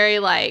goes very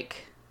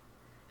like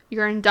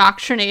you're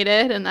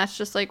indoctrinated and that's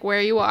just like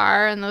where you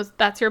are and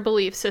that's your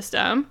belief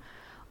system,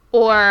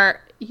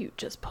 or you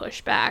just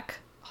push back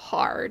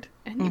hard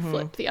and you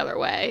flip the other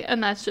way,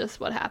 and that's just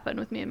what happened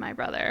with me and my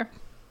brother.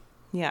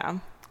 Yeah.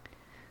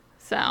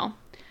 So,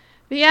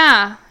 but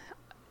yeah,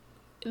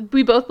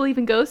 we both believe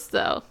in ghosts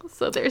though,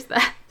 so there's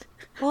that.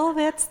 Well,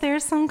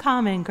 there's some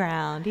common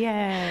ground.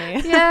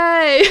 Yay.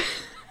 Yay.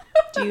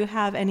 Do you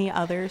have any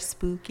other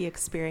spooky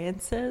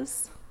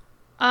experiences?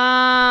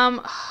 I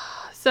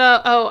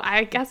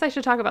guess I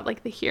should talk about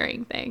like the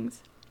hearing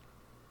things.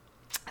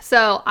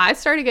 So I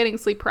started getting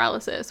sleep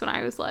paralysis when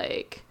I was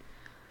like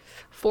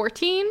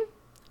 14,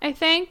 I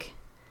think.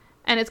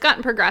 And it's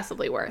gotten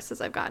progressively worse as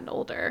I've gotten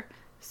older.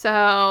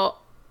 So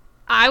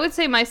I would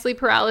say my sleep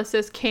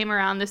paralysis came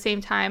around the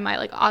same time my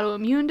like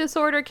autoimmune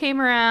disorder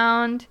came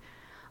around.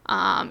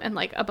 And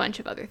like a bunch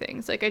of other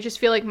things. Like I just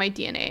feel like my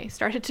DNA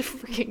started to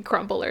freaking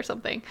crumble or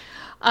something.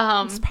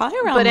 It's probably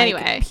around but like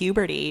anyway.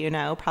 Puberty,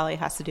 probably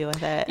has to do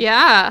with it.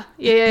 Yeah.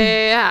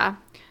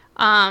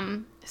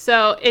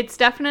 So it's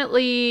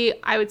definitely,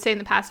 I would say in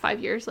the past 5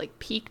 years, like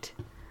peaked.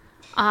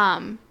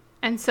 And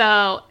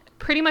so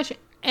pretty much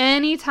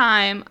any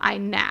time I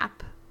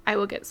nap, I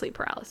will get sleep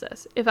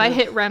paralysis. If I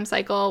hit REM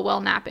cycle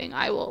while napping,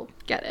 I will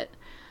get it.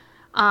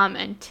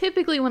 And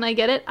typically when I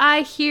get it,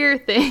 I hear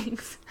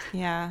things.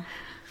 Yeah.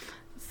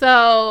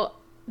 So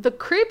the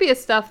creepiest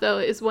stuff, though,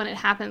 is when it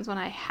happens when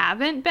I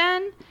haven't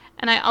been.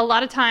 And I a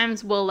lot of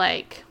times will,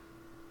 like,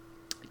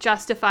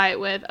 justify it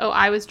with, oh,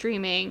 I was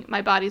dreaming,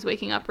 my body's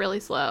waking up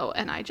really slow,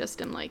 and I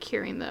just am, like,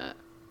 hearing the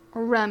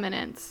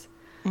remnants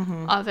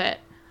of it.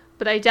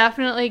 But I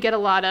definitely get a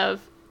lot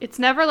of, it's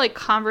never, like,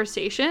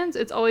 conversations.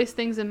 It's always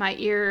things in my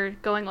ear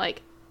going,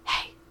 like,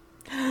 hey,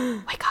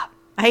 wake up.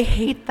 I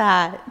hate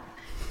that.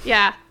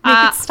 Yeah.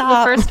 Make it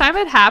stop. The first time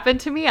it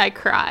happened to me, I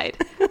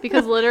cried.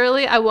 Because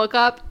literally I woke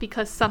up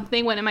because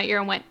something went in my ear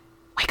and went,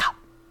 wake up.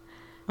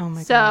 Oh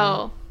my God.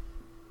 So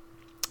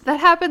that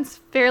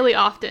happens fairly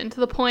often to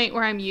the point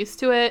where I'm used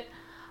to it.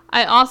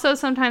 I also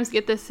sometimes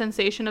get this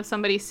sensation of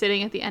somebody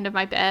sitting at the end of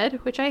my bed,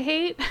 which I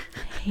hate.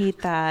 I hate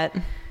that.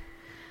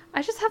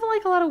 I just have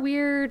like a lot of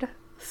weird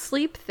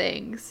sleep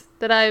things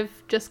that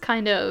I've just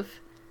kind of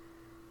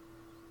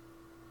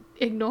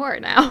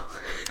ignored now.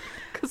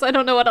 Because I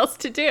don't know what else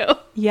to do.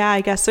 Yeah,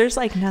 I guess there's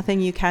like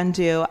nothing you can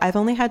do. I've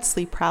only had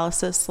sleep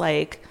paralysis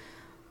like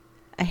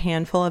a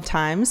handful of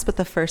times, but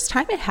the first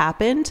time it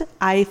happened,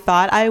 I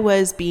thought I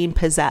was being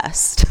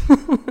possessed.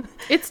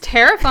 It's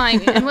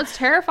terrifying. And what's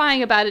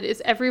terrifying about it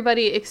is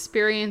everybody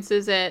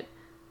experiences it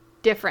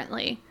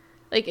differently.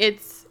 Like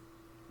it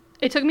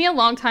took me a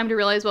long time to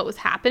realize what was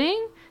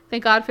happening.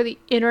 Thank God for the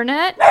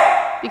internet,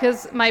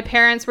 because my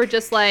parents were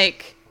just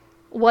like,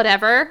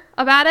 whatever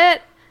about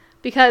it.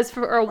 Because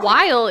for a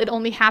while, it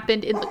only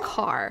happened in the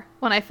car,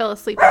 when I fell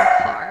asleep in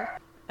the car.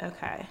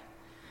 Okay.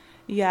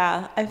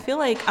 Yeah, I feel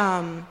like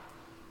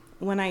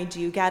when I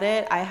do get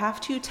it, I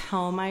have to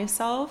tell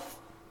myself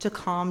to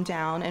calm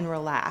down and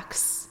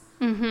relax.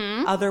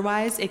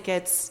 Otherwise, it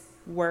gets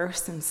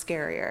worse and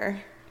scarier.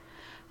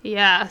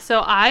 Yeah,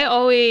 so I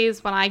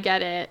always, when I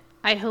get it,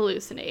 I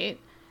hallucinate.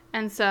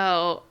 And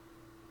so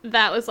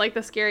that was like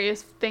the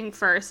scariest thing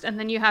first, and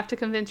then you have to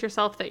convince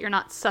yourself that you're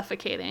not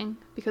suffocating,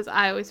 because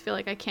I always feel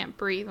like I can't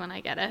breathe when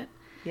I get it.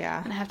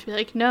 Yeah. And I have to be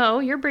like, no,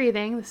 you're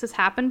breathing, this has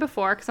happened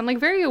before, because I'm like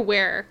very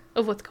aware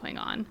of what's going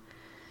on.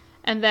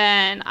 And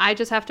then I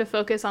just have to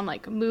focus on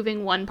like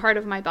moving one part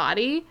of my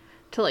body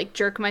to like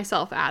jerk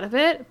myself out of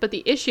it. But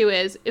the issue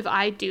is, if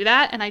I do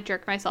that and I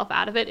jerk myself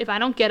out of it, if I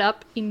don't get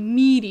up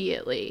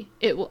immediately,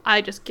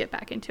 I just get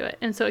back into it.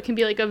 And so it can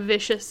be like a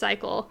vicious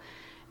cycle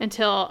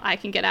until I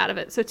can get out of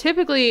it. So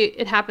typically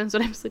it happens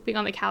when I'm sleeping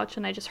on the couch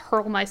and I just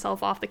hurl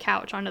myself off the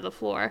couch onto the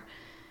floor.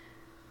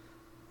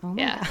 Oh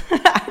yeah.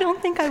 I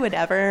don't think I would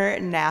ever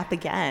nap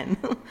again.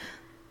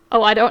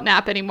 Oh, I don't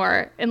nap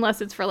anymore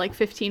unless it's for like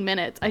 15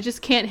 minutes. I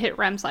just can't hit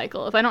REM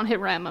cycle. If I don't hit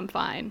REM, I'm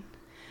fine.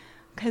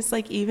 Because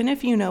like even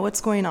if you know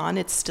what's going on,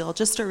 it's still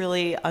just a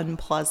really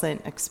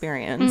unpleasant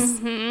experience.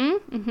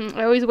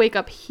 I always wake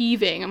up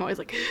heaving. I'm always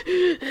like,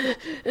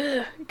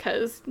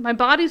 because my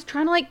body's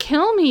trying to like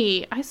kill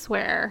me. I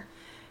swear.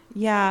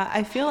 Yeah,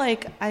 I feel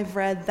like I've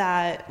read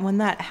that when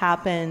that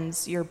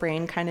happens, your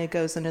brain kind of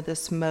goes into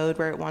this mode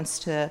where it wants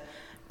to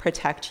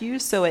protect you.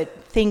 So it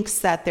thinks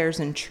that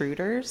there's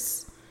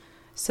intruders.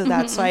 So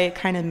that's why it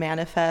kind of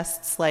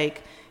manifests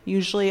like,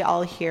 usually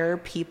I'll hear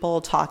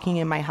people talking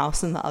in my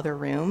house in the other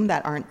room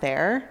that aren't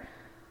there.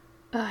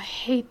 I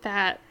hate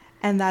that.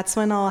 And that's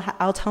when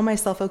I'll tell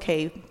myself,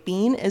 okay,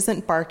 Bean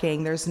isn't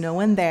barking. There's no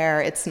one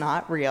there. It's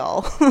not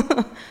real.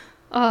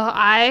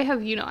 I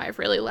have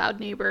really loud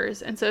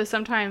neighbors. And so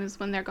sometimes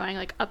when they're going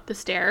like up the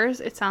stairs,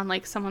 it sounds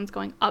like someone's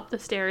going up the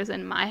stairs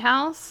in my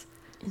house.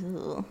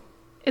 Ew.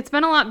 It's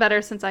been a lot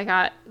better since I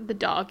got the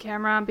dog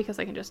camera, because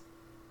I can just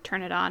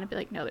turn it on and be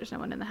like, no, there's no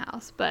one in the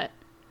house. But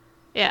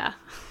yeah.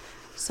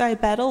 So I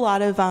bet a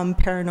lot of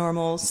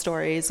paranormal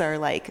stories are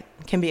like,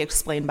 can be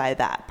explained by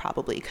that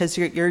probably, because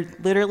you're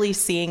literally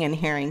seeing and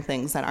hearing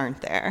things that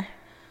aren't there.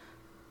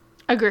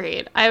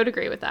 Agreed. I would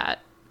agree with that.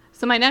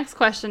 So my next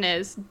question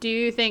is, do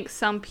you think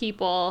some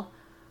people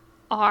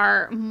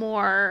are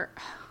more,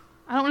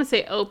 I don't want to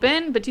say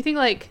open, but do you think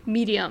like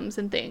mediums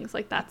and things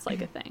like that's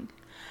like a thing?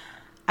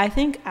 I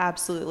think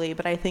absolutely,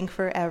 but I think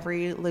for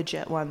every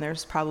legit one,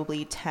 there's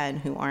probably 10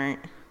 who aren't.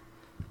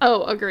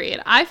 Oh, agreed.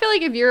 I feel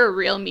like if you're a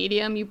real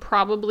medium, you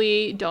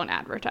probably don't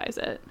advertise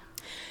it.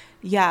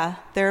 Yeah,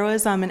 there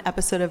was an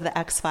episode of the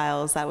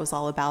X-Files that was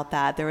all about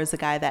that. There was a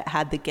guy that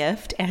had the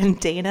gift, and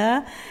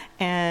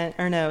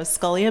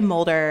Scully and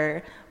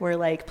Mulder were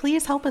like,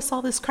 please help us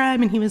solve this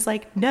crime. And he was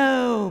like,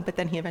 no, but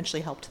then he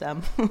eventually helped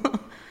them.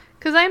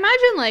 Because I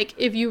imagine, like,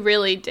 if you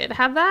really did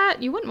have that,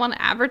 you wouldn't want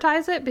to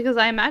advertise it because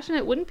I imagine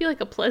it wouldn't be,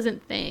 like, a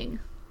pleasant thing.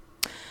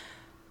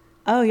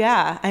 Oh,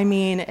 yeah. I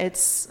mean,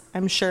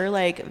 I'm sure,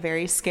 like,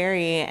 very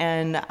scary.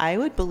 And I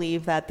would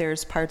believe that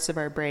there's parts of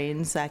our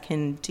brains that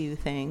can do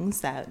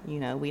things that,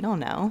 we don't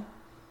know.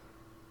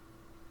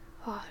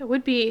 Oh, it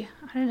would be,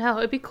 I don't know,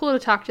 it'd be cool to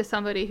talk to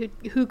somebody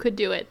who could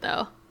do it,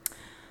 though.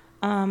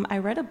 I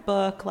read a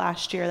book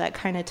last year that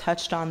kind of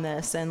touched on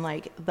this, and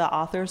like the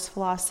author's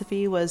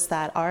philosophy was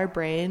that our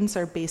brains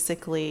are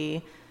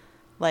basically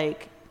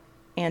like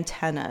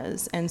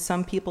antennas, and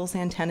some people's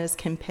antennas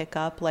can pick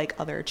up like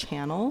other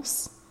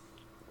channels.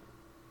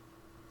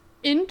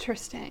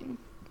 Interesting.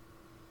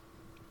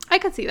 I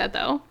could see that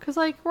though, because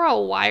like we're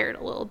all wired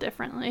a little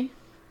differently.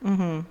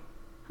 Mm-hmm.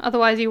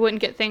 Otherwise, you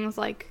wouldn't get things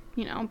like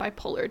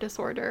bipolar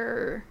disorder,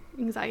 or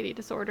anxiety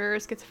disorder, or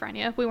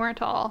schizophrenia if we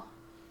weren't all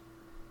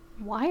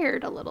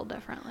wired a little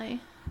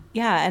differently.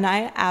 Yeah, and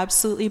I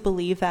absolutely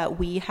believe that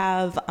we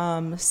have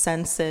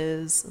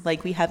senses,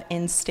 like we have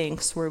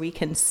instincts where we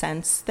can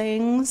sense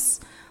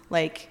things,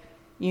 like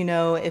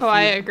if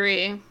I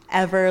agree.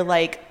 Ever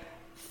like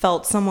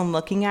felt someone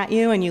looking at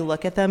you and you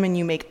look at them and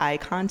you make eye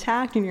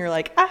contact and you're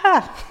like,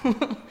 aha.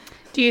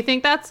 Do you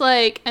think that's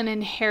like an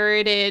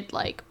inherited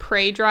like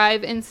prey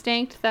drive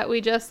instinct that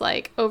we just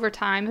like over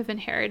time have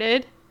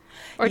inherited,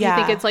 or do you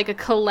think it's like a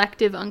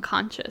collective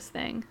unconscious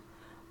thing?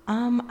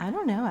 I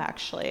don't know,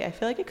 actually. I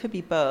feel like it could be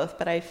both,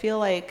 but I feel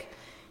like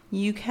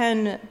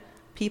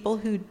people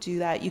who do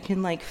that, you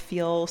can like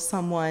feel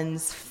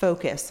someone's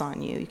focus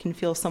on you. You can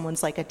feel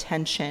someone's like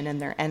attention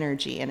and their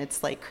energy, and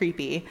it's like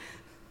creepy.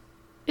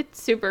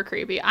 It's super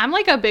creepy. I'm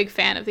like a big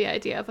fan of the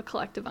idea of a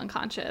collective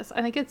unconscious.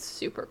 I think it's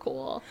super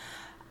cool.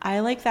 I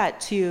like that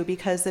too,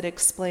 because it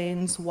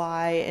explains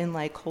why in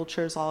like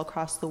cultures all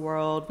across the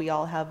world, we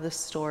all have the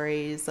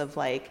stories of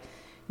like,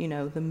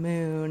 the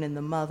moon and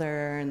the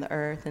mother and the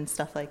earth and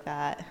stuff like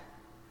that.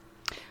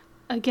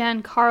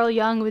 Again, Carl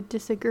Jung would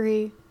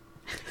disagree.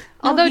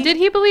 Although, did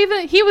he believe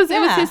it? It was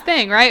his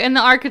thing, right? And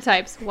the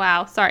archetypes.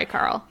 Wow. Sorry,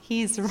 Carl.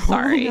 He's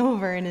rolling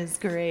over in his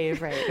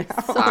grave right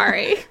now.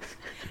 Sorry.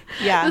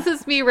 Yeah. This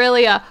is me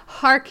really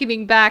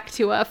harkening back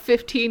to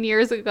 15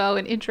 years ago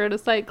in Intro to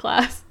Psych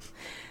class.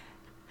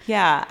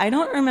 Yeah. I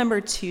don't remember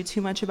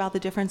too much about the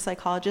different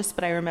psychologists,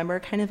 but I remember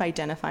kind of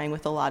identifying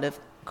with a lot of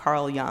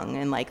Carl Jung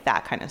and like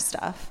that kind of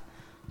stuff.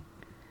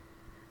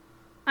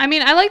 I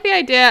mean, I like the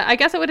idea. I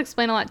guess it would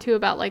explain a lot too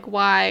about like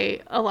why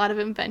a lot of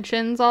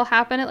inventions all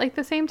happen at like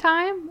the same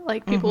time.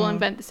 Like people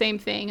invent the same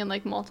thing in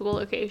like multiple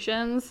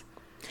locations.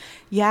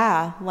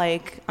 Yeah,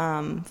 like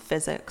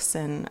physics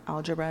and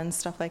algebra and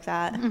stuff like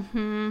that.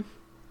 Mm-hmm.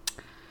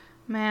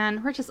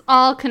 Man, we're just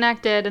all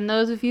connected, and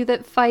those of you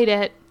that fight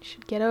it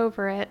should get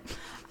over it.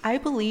 I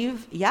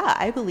believe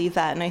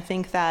that, and I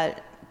think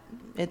that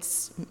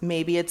it's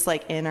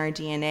like in our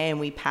DNA and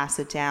we pass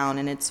it down,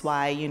 and it's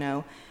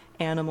why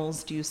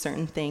animals do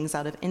certain things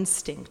out of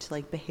instinct,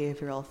 like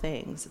behavioral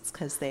things. It's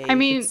because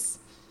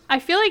I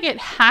feel like it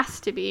has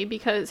to be,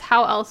 because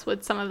how else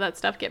would some of that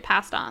stuff get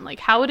passed on? Like,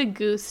 how would a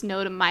goose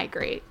know to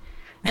migrate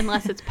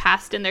unless it's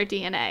passed in their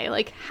DNA?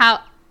 Like,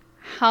 how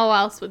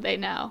else would they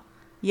know?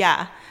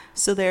 Yeah,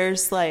 so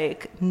there's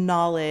like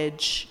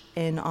knowledge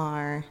in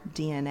our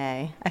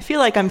DNA. I feel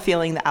like I'm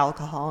feeling the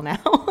alcohol now.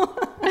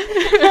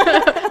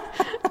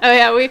 Oh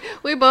yeah,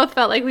 we both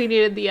felt like we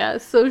needed the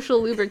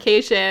social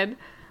lubrication.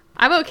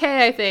 I'm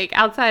okay, I think,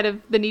 outside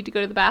of the need to go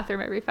to the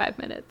bathroom every 5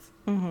 minutes.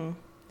 Mm-hmm.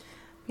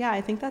 Yeah,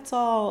 I think that's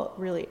all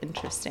really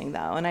interesting,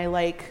 though, and I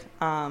like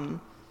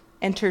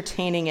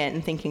entertaining it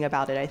and thinking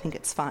about it. I think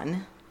it's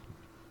fun.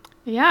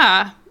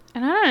 Yeah,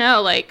 and I don't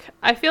know, like,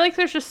 I feel like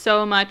there's just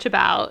so much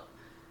about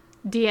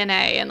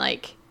DNA and,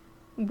 like,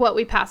 what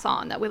we pass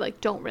on that we, like,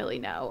 don't really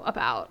know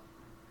about.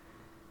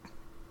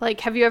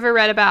 Like, have you ever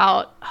read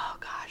about, oh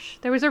gosh,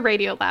 there was a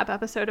Radiolab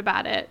episode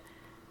about it.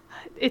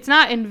 It's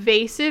not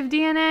invasive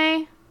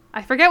DNA.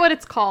 I forget what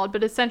it's called,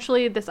 but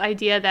essentially this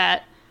idea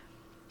that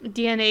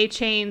DNA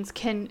chains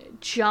can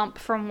jump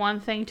from one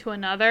thing to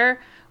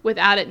another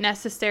without it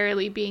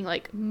necessarily being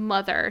like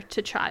mother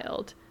to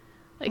child.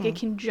 Like it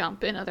can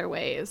jump in other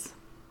ways.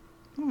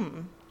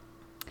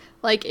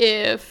 Like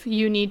if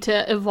you need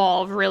to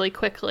evolve really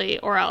quickly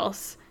or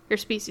else your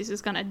species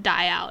is going to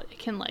die out, it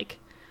can like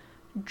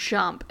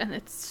jump, and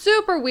it's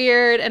super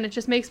weird, and it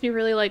just makes me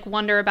really like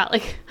wonder about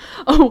like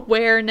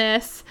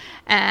awareness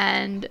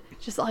and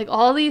just like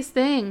all these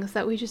things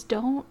that we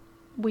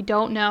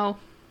don't know.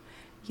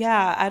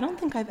 Yeah, I don't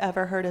think I've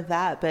ever heard of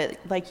that. But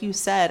like you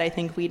said, I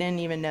think we didn't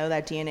even know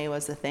that DNA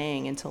was a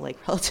thing until like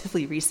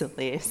relatively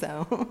recently.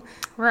 So,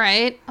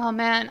 Right? Oh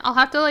man, I'll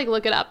have to like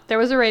look it up. There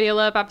was a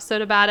Radiolab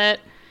episode about it.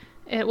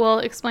 It will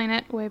explain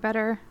it way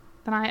better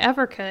than I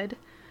ever could.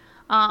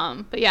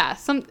 But yeah,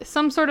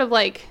 some sort of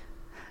like,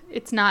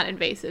 it's not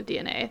invasive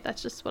DNA.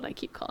 That's just what I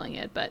keep calling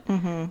it. But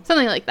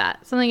something like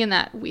that, something in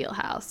that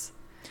wheelhouse.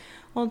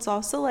 well, it's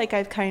also like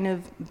I've kind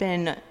of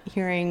been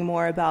hearing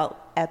more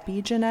about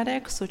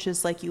epigenetics, which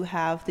is like you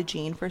have the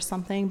gene for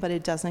something, but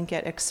it doesn't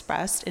get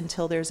expressed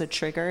until there's a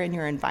trigger in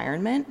your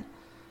environment.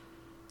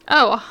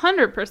 Oh,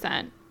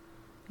 100%.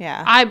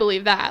 Yeah. I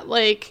believe that.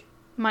 Like,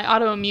 my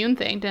autoimmune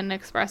thing didn't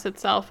express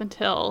itself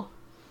until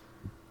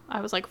I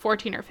was like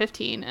 14 or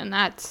 15, and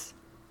that's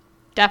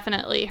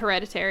definitely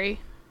hereditary.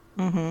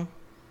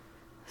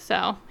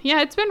 So,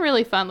 yeah, it's been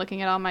really fun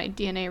looking at all my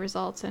DNA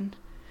results and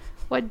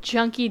what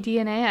junky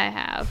DNA I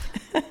have.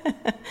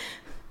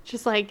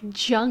 Just like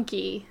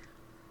junky.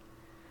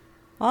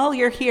 Well,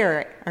 you're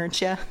here, aren't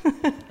you?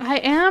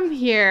 I am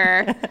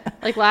here.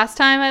 Like last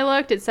time I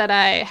looked, it said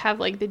I have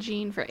like the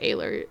gene for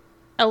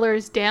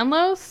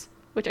Ehlers-Danlos,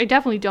 which I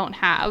definitely don't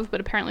have,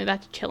 but apparently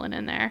that's chilling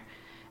in there.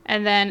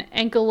 And then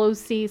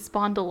ankylosing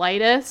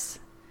spondylitis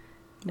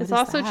is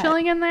also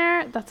chilling in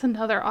there. That's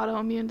another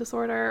autoimmune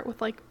disorder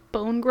with like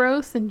bone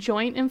growth and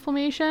joint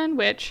inflammation,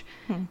 which,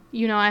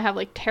 you know, I have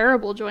like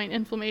terrible joint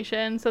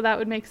inflammation, so that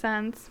would make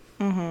sense.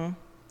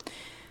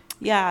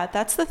 Yeah,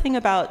 that's the thing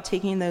about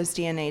taking those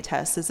DNA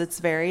tests is it's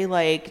very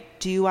like,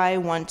 do I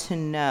want to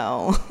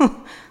know?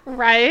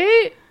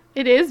 Right?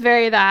 It is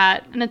very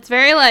that. And it's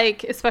very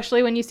like,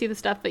 especially when you see the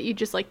stuff that you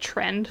just like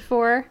trend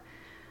for,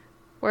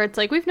 where it's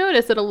like, we've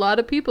noticed that a lot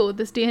of people with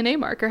this DNA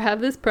marker have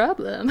this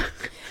problem.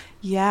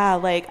 Yeah,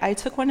 like I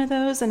took one of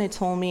those and it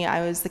told me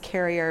I was the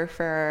carrier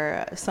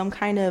for some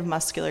kind of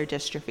muscular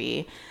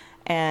dystrophy.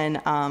 And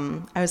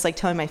I was like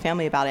telling my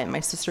family about it. And my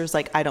sister was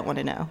like, I don't want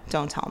to know.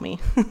 Don't tell me.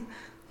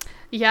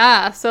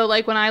 Yeah. So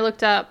like when I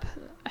looked up,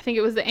 I think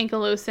it was the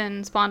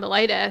ankylosing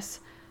spondylitis.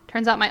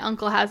 Turns out my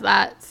uncle has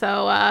that.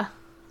 So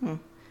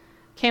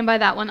came by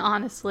that one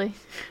honestly.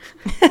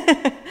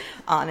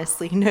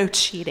 Honestly, no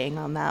cheating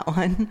on that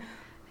one.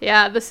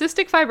 Yeah. The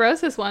cystic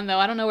fibrosis one, though,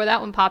 I don't know where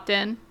that one popped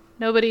in.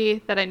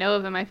 Nobody that I know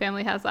of in my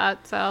family has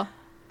that, so.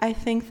 I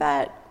think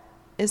that,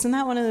 isn't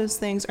that one of those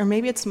things, or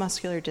maybe it's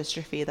muscular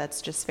dystrophy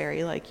that's just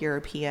very, like,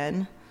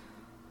 European?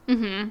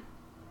 And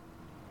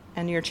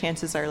your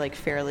chances are, like,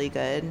 fairly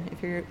good.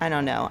 If you're, I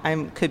don't know,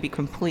 could be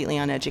completely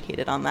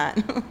uneducated on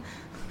that.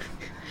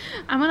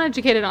 I'm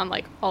uneducated on,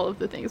 like, all of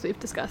the things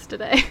we've discussed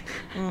today.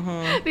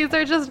 These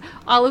are just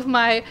all of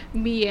my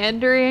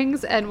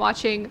meanderings and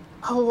watching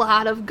a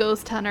lot of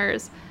Ghost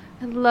Hunters.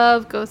 I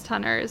love Ghost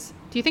Hunters.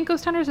 Do you think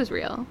Ghost Hunters is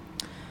real?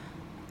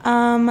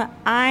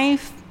 I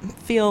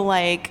feel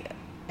like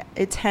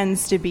it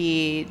tends to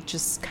be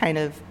just kind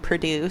of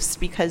produced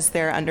because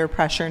they're under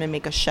pressure to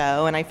make a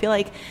show. And I feel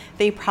like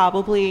they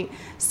probably,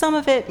 some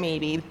of it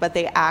maybe, but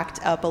they act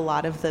up a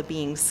lot of the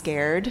being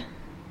scared.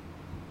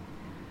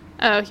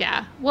 Oh,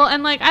 yeah. Well,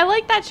 and like, I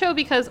like that show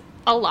because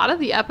a lot of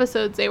the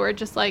episodes, they were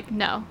just like,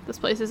 no, this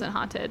place isn't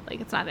haunted. Like,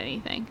 it's not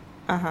anything.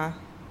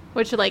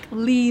 Which, like,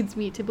 leads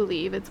me to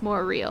believe it's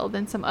more real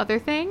than some other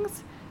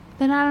things.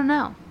 Then I don't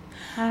know.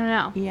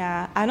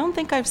 Yeah, I don't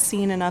think I've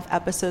seen enough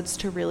episodes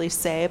to really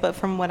say, but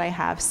from what I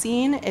have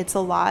seen, it's a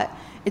lot.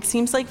 It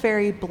seems like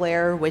very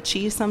Blair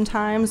Witchy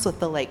sometimes with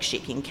the like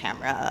shaking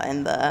camera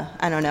and the,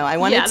 I don't know. I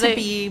want it to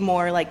be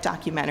more like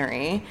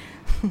documentary.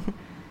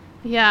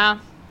 Yeah,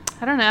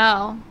 I don't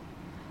know.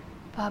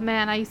 But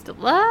man, I used to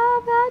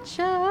love that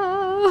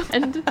show.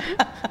 And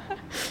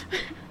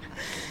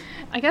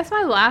I guess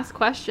my last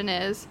question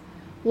is,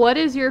 what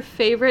is your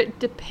favorite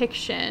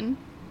depiction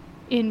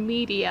in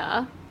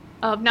media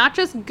of not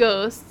just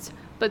ghosts,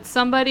 but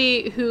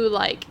somebody who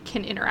like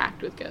can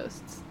interact with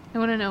ghosts? I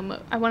want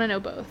to know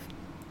both.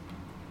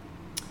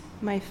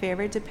 My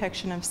favorite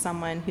depiction of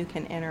someone who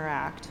can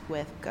interact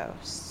with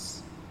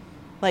ghosts,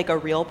 like a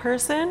real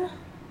person?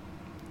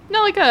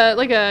 No, like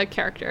a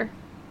character.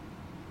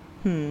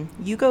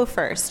 You go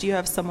first. Do you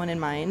have someone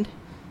in mind?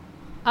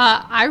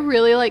 I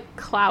really like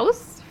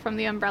Klaus from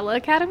the Umbrella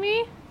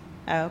Academy.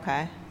 Oh,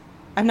 okay.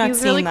 I've not He's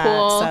seen really that,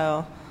 cool.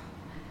 so.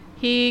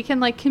 He can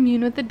like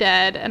commune with the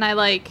dead, and I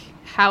like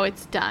how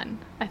it's done.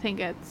 I think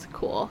it's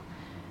cool.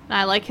 And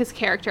I like his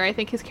character. I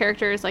think his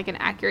character is like an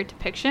accurate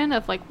depiction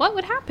of like what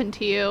would happen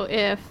to you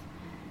if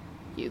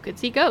you could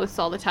see ghosts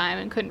all the time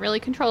and couldn't really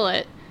control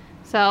it.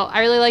 So I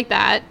really like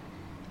that.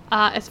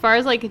 As far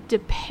as like a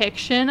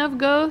depiction of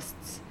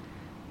ghosts,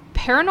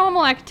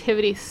 Paranormal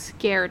Activity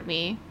scared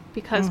me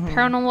because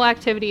Paranormal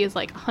Activity is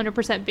like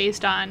 100%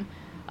 based on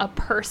a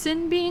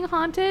person being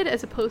haunted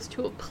as opposed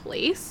to a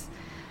place.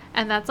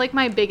 And that's like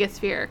my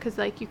biggest fear because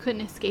like you couldn't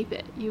escape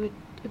it.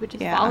 It would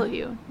just follow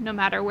you no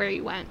matter where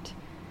you went.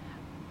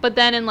 But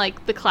then in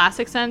like the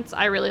classic sense,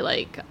 I really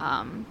like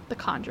The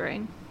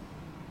Conjuring.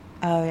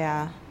 Oh,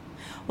 yeah.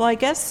 Well, I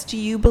guess, do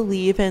you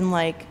believe in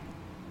like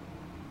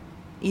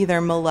either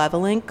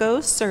malevolent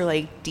ghosts or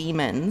like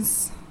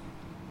demons?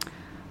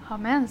 Oh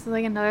man, this is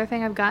like another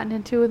thing I've gotten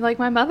into with like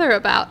my mother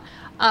about.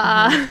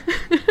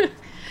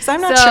 Because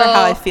I'm not sure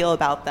how I feel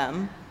about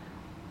them.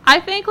 I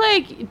think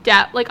like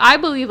I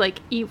believe like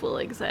evil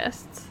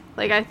exists.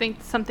 Like I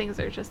think some things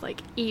are just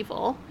like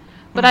evil,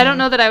 but I don't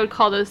know that I would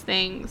call those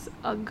things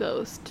a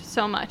ghost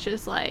so much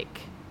as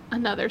like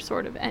another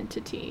sort of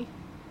entity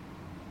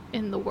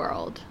in the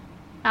world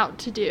out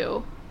to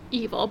do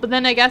evil. But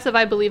then I guess if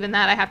I believe in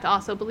that, I have to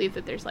also believe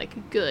that there's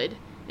like good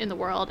in the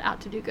world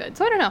out to do good.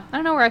 So I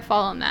don't know where I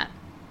fall on that.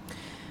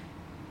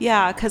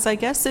 Yeah, because I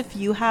guess if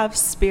you have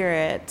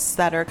spirits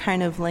that are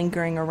kind of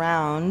lingering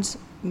around,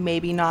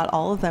 maybe not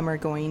all of them are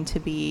going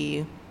to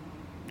be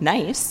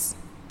nice.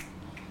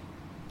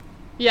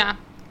 Yeah.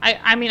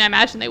 I mean, I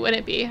imagine they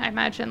wouldn't be. I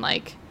imagine,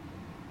 like,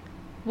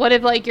 what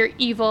if, like, you're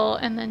evil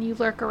and then you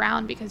lurk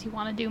around because you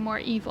want to do more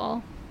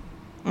evil?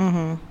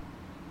 Mm-hmm.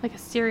 Like a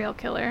serial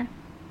killer.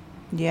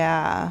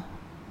 Yeah.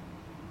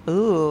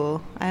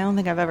 Ooh, I don't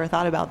think I've ever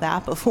thought about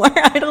that before.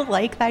 I don't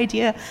like the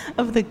idea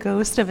of the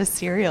ghost of a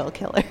serial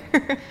killer.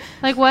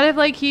 Like, what if,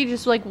 like, he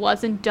just, like,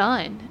 wasn't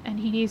done and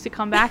he needs to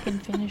come back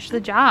and finish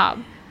the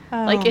job?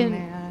 Oh, like,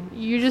 man.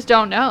 You just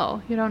don't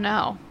know. You don't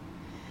know.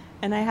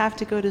 And I have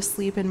to go to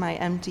sleep in my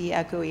empty,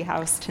 echoey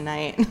house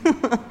tonight.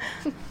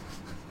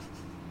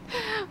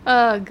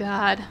 Oh,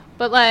 God.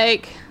 But,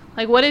 like,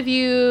 what if do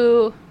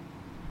you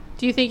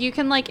think you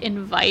can, like,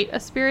 invite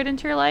a spirit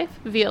into your life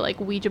via, like,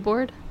 Ouija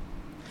board?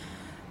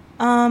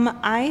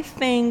 I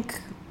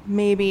think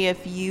maybe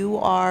if you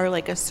are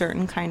like a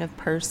certain kind of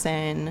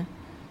person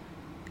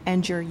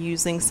and you're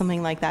using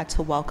something like that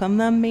to welcome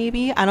them,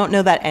 maybe. I don't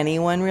know that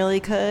anyone really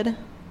could.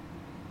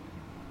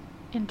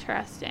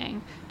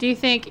 Interesting. Do you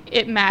think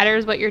it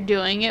matters what you're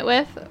doing it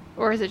with,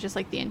 or is it just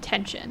like the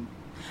intention?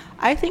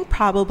 I think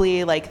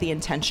probably like the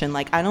intention.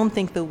 Like, I don't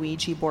think the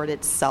Ouija board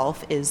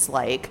itself is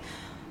like,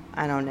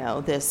 I don't know,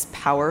 this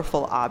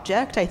powerful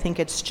object. I think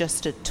it's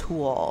just a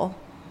tool.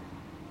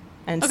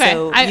 And okay.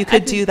 so you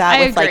could do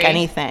that with agree. like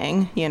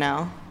anything, you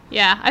know?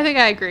 Yeah, I think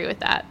I agree with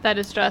that. That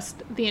is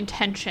just the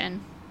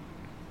intention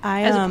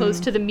as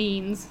opposed to the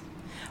means.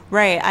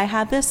 Right. I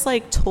had this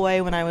like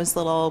toy when I was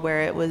little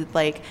where it would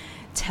like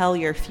tell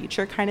your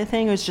future kind of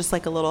thing. It was just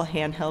like a little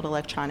handheld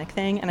electronic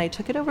thing. And I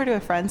took it over to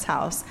a friend's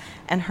house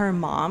and her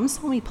mom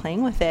saw me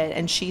playing with it.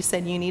 And she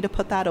said, you need to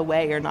put that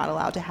away. You're not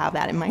allowed to have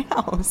that in my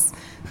house.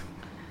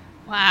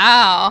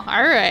 Wow.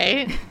 All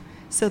right.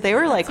 So they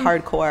were like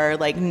hardcore,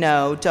 like,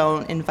 no,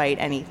 don't invite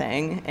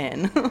anything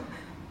in.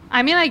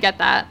 I mean, I get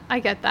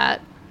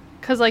that.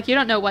 Because, like, you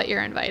don't know what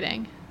you're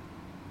inviting.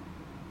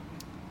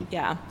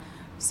 Yeah.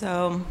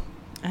 So,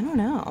 I don't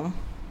know.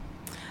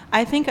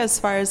 I think as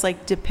far as,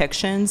 like,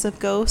 depictions of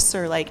ghosts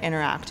or, like,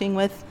 interacting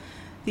with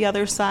the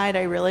other side,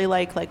 I really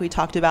like we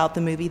talked about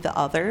the movie The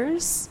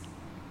Others.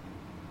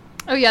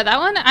 Oh, yeah, that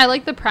one, I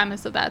like the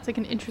premise of that. It's, like,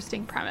 an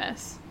interesting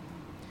premise.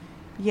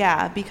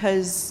 Yeah,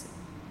 because...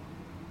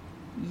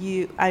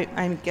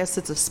 I guess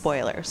it's a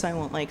spoiler, so I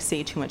won't like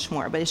say too much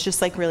more, but it's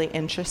just like really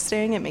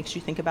interesting. It makes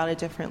you think about it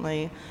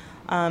differently.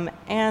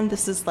 And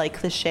this is like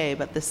cliche,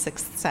 but The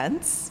Sixth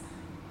Sense.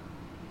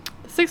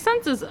 The Sixth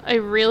Sense is a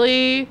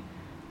really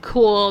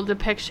cool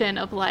depiction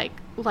of like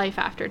life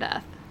after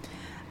death.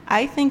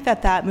 I think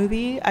that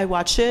movie, I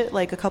watched it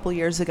like a couple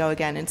years ago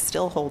again, and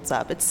still holds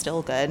up. It's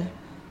still good.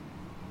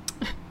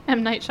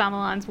 M. Night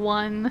Shyamalan's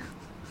one.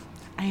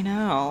 I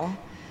know.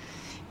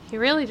 He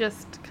really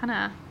just kind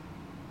of...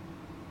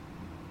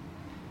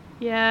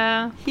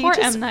 Yeah, poor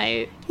M.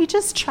 Night. He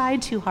just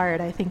tried too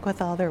hard, I think, with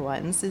the other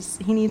ones.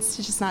 He needs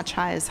to just not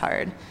try as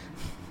hard.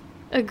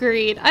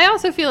 Agreed. I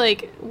also feel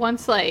like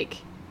once, like,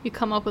 you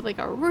come up with, like,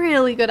 a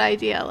really good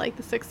idea, like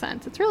The Sixth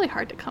Sense, it's really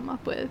hard to come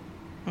up with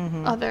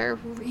other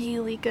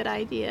really good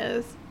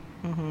ideas.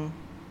 Mm-hmm.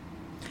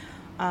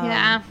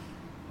 Yeah.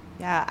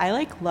 Yeah,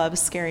 I, love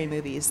scary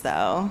movies,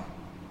 though.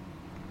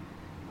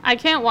 I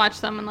can't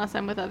watch them unless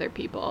I'm with other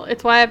people.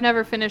 It's why I've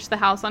never finished The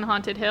House on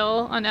Haunted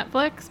Hill on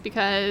Netflix,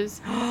 because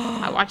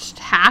I watched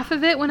half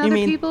of it when other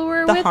people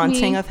were with me. The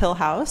Haunting of Hill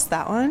House,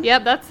 that one?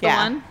 Yep, that's the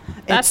one.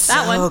 That's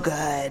that one. It's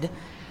so good.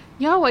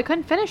 Yo, I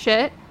couldn't finish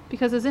it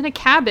because I was in a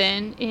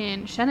cabin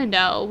in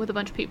Shenandoah with a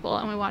bunch of people,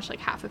 and we watched,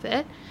 like, half of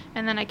it.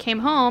 And then I came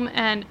home,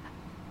 and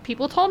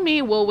people told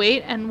me, we'll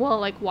wait and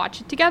we'll, like,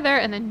 watch it together,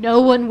 and then no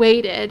one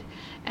waited,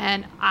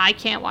 and I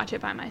can't watch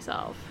it by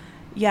myself.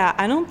 Yeah,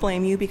 I don't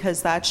blame you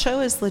because that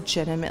show is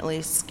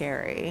legitimately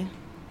scary.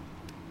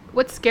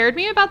 What scared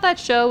me about that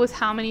show was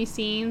how many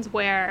scenes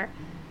where...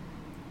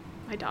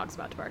 My dog's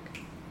about to bark.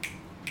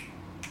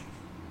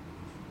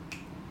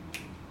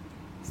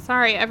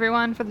 Sorry,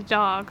 everyone, for the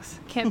dogs.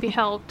 Can't be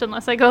helped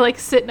unless I go, like,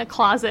 sit in a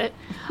closet.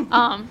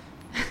 But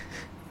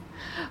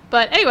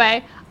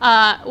anyway,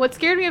 what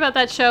scared me about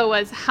that show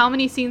was how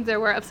many scenes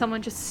there were of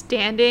someone just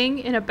standing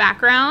in a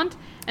background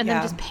and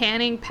then just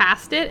panning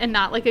past it and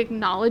not, like,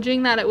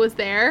 acknowledging that it was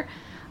there.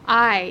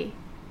 I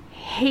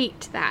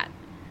hate that.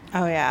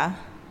 Oh, yeah.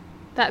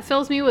 That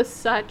fills me with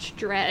such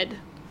dread.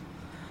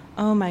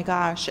 Oh, my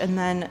gosh. And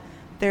then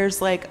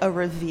there's like a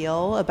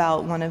reveal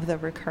about one of the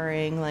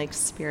recurring like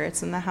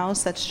spirits in the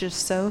house that's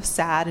just so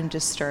sad and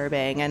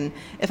disturbing. And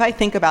if I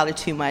think about it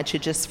too much,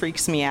 it just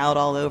freaks me out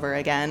all over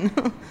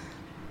again.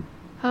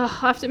 I'll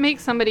have to make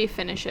somebody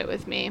finish it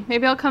with me.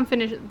 Maybe I'll come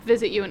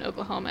visit you in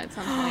Oklahoma at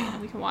some point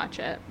and we can watch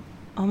it.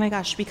 Oh my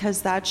gosh,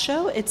 because that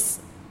show, it's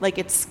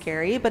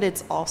scary, but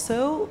it's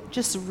also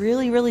just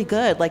really, really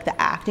good. Like the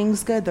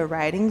acting's good, the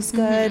writing's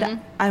good.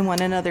 Mm-hmm. I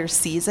want another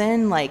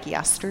season like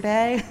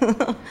yesterday.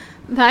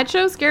 That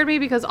show scared me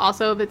because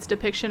also of its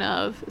depiction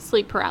of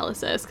sleep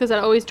paralysis, because it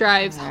always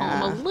drives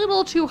home a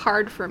little too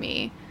hard for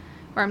me,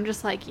 where I'm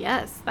just like,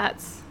 yes,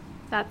 that's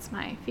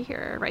my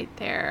fear right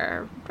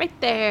there.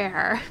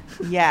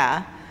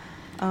 Yeah.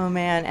 Oh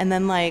man. And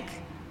then like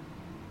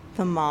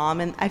the mom,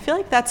 and I feel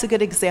like that's a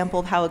good example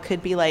of how it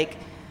could be like,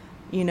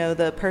 you know,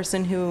 the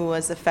person who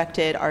was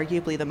affected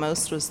arguably the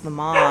most was the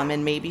mom,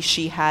 and maybe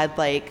she had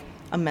like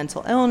a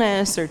mental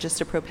illness or just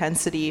a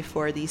propensity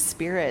for these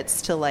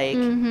spirits to like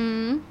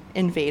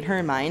invade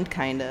her mind,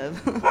 kind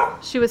of.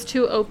 She was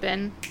too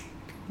open.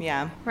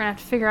 Yeah. We're gonna have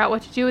to figure out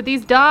what to do with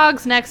these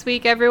dogs next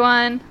week,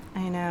 everyone.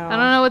 I know. I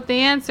don't know what the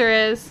answer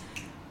is.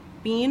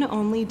 Bean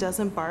only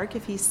doesn't bark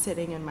if he's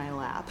sitting in my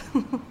lap.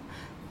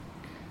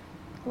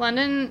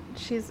 London,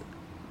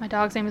 my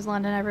dog's name is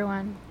London,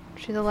 everyone.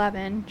 She's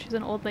 11. She's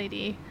an old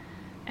lady.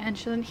 And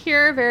she doesn't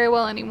hear very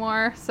well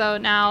anymore. So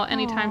now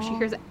anytime she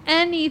hears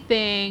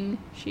anything,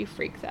 she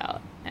freaks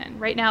out. And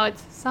right now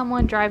it's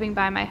someone driving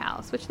by my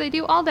house, which they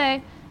do all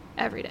day,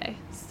 every day.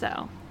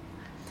 So.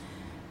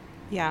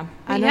 Yeah.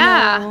 I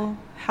don't know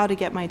how to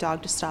get my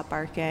dog to stop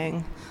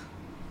barking.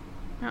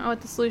 I don't know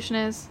what the solution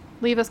is.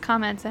 Leave us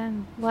comments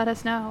and let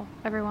us know,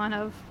 everyone,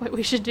 of what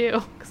we should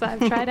do. Because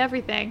I've tried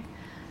everything.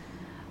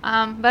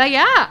 But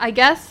yeah, I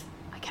guess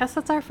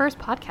that's our first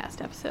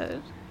podcast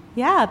episode.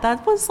 Yeah,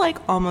 that was like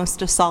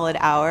almost a solid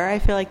hour. I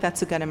feel like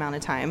that's a good amount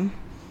of time.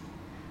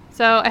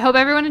 So I hope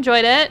everyone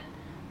enjoyed it.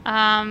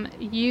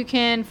 You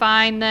can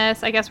find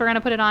this, I guess we're going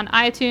to put it on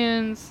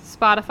iTunes,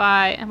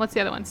 Spotify, and what's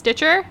the other one?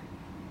 Stitcher?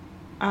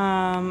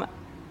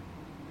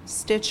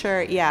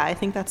 Stitcher, yeah, I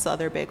think that's the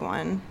other big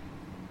one.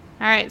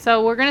 All right,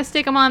 so we're going to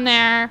stick them on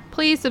there.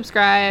 Please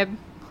subscribe.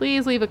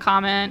 Please leave a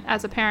comment,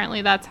 as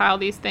apparently that's how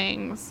these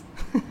things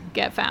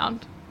get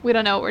found. We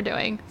don't know what we're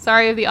doing.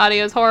 Sorry if the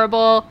audio is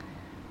horrible.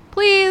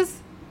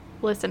 Please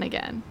listen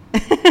again.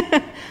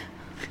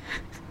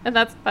 And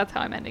that's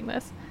how I'm ending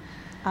this.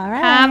 All right.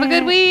 Have a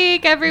good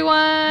week,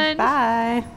 everyone. Bye.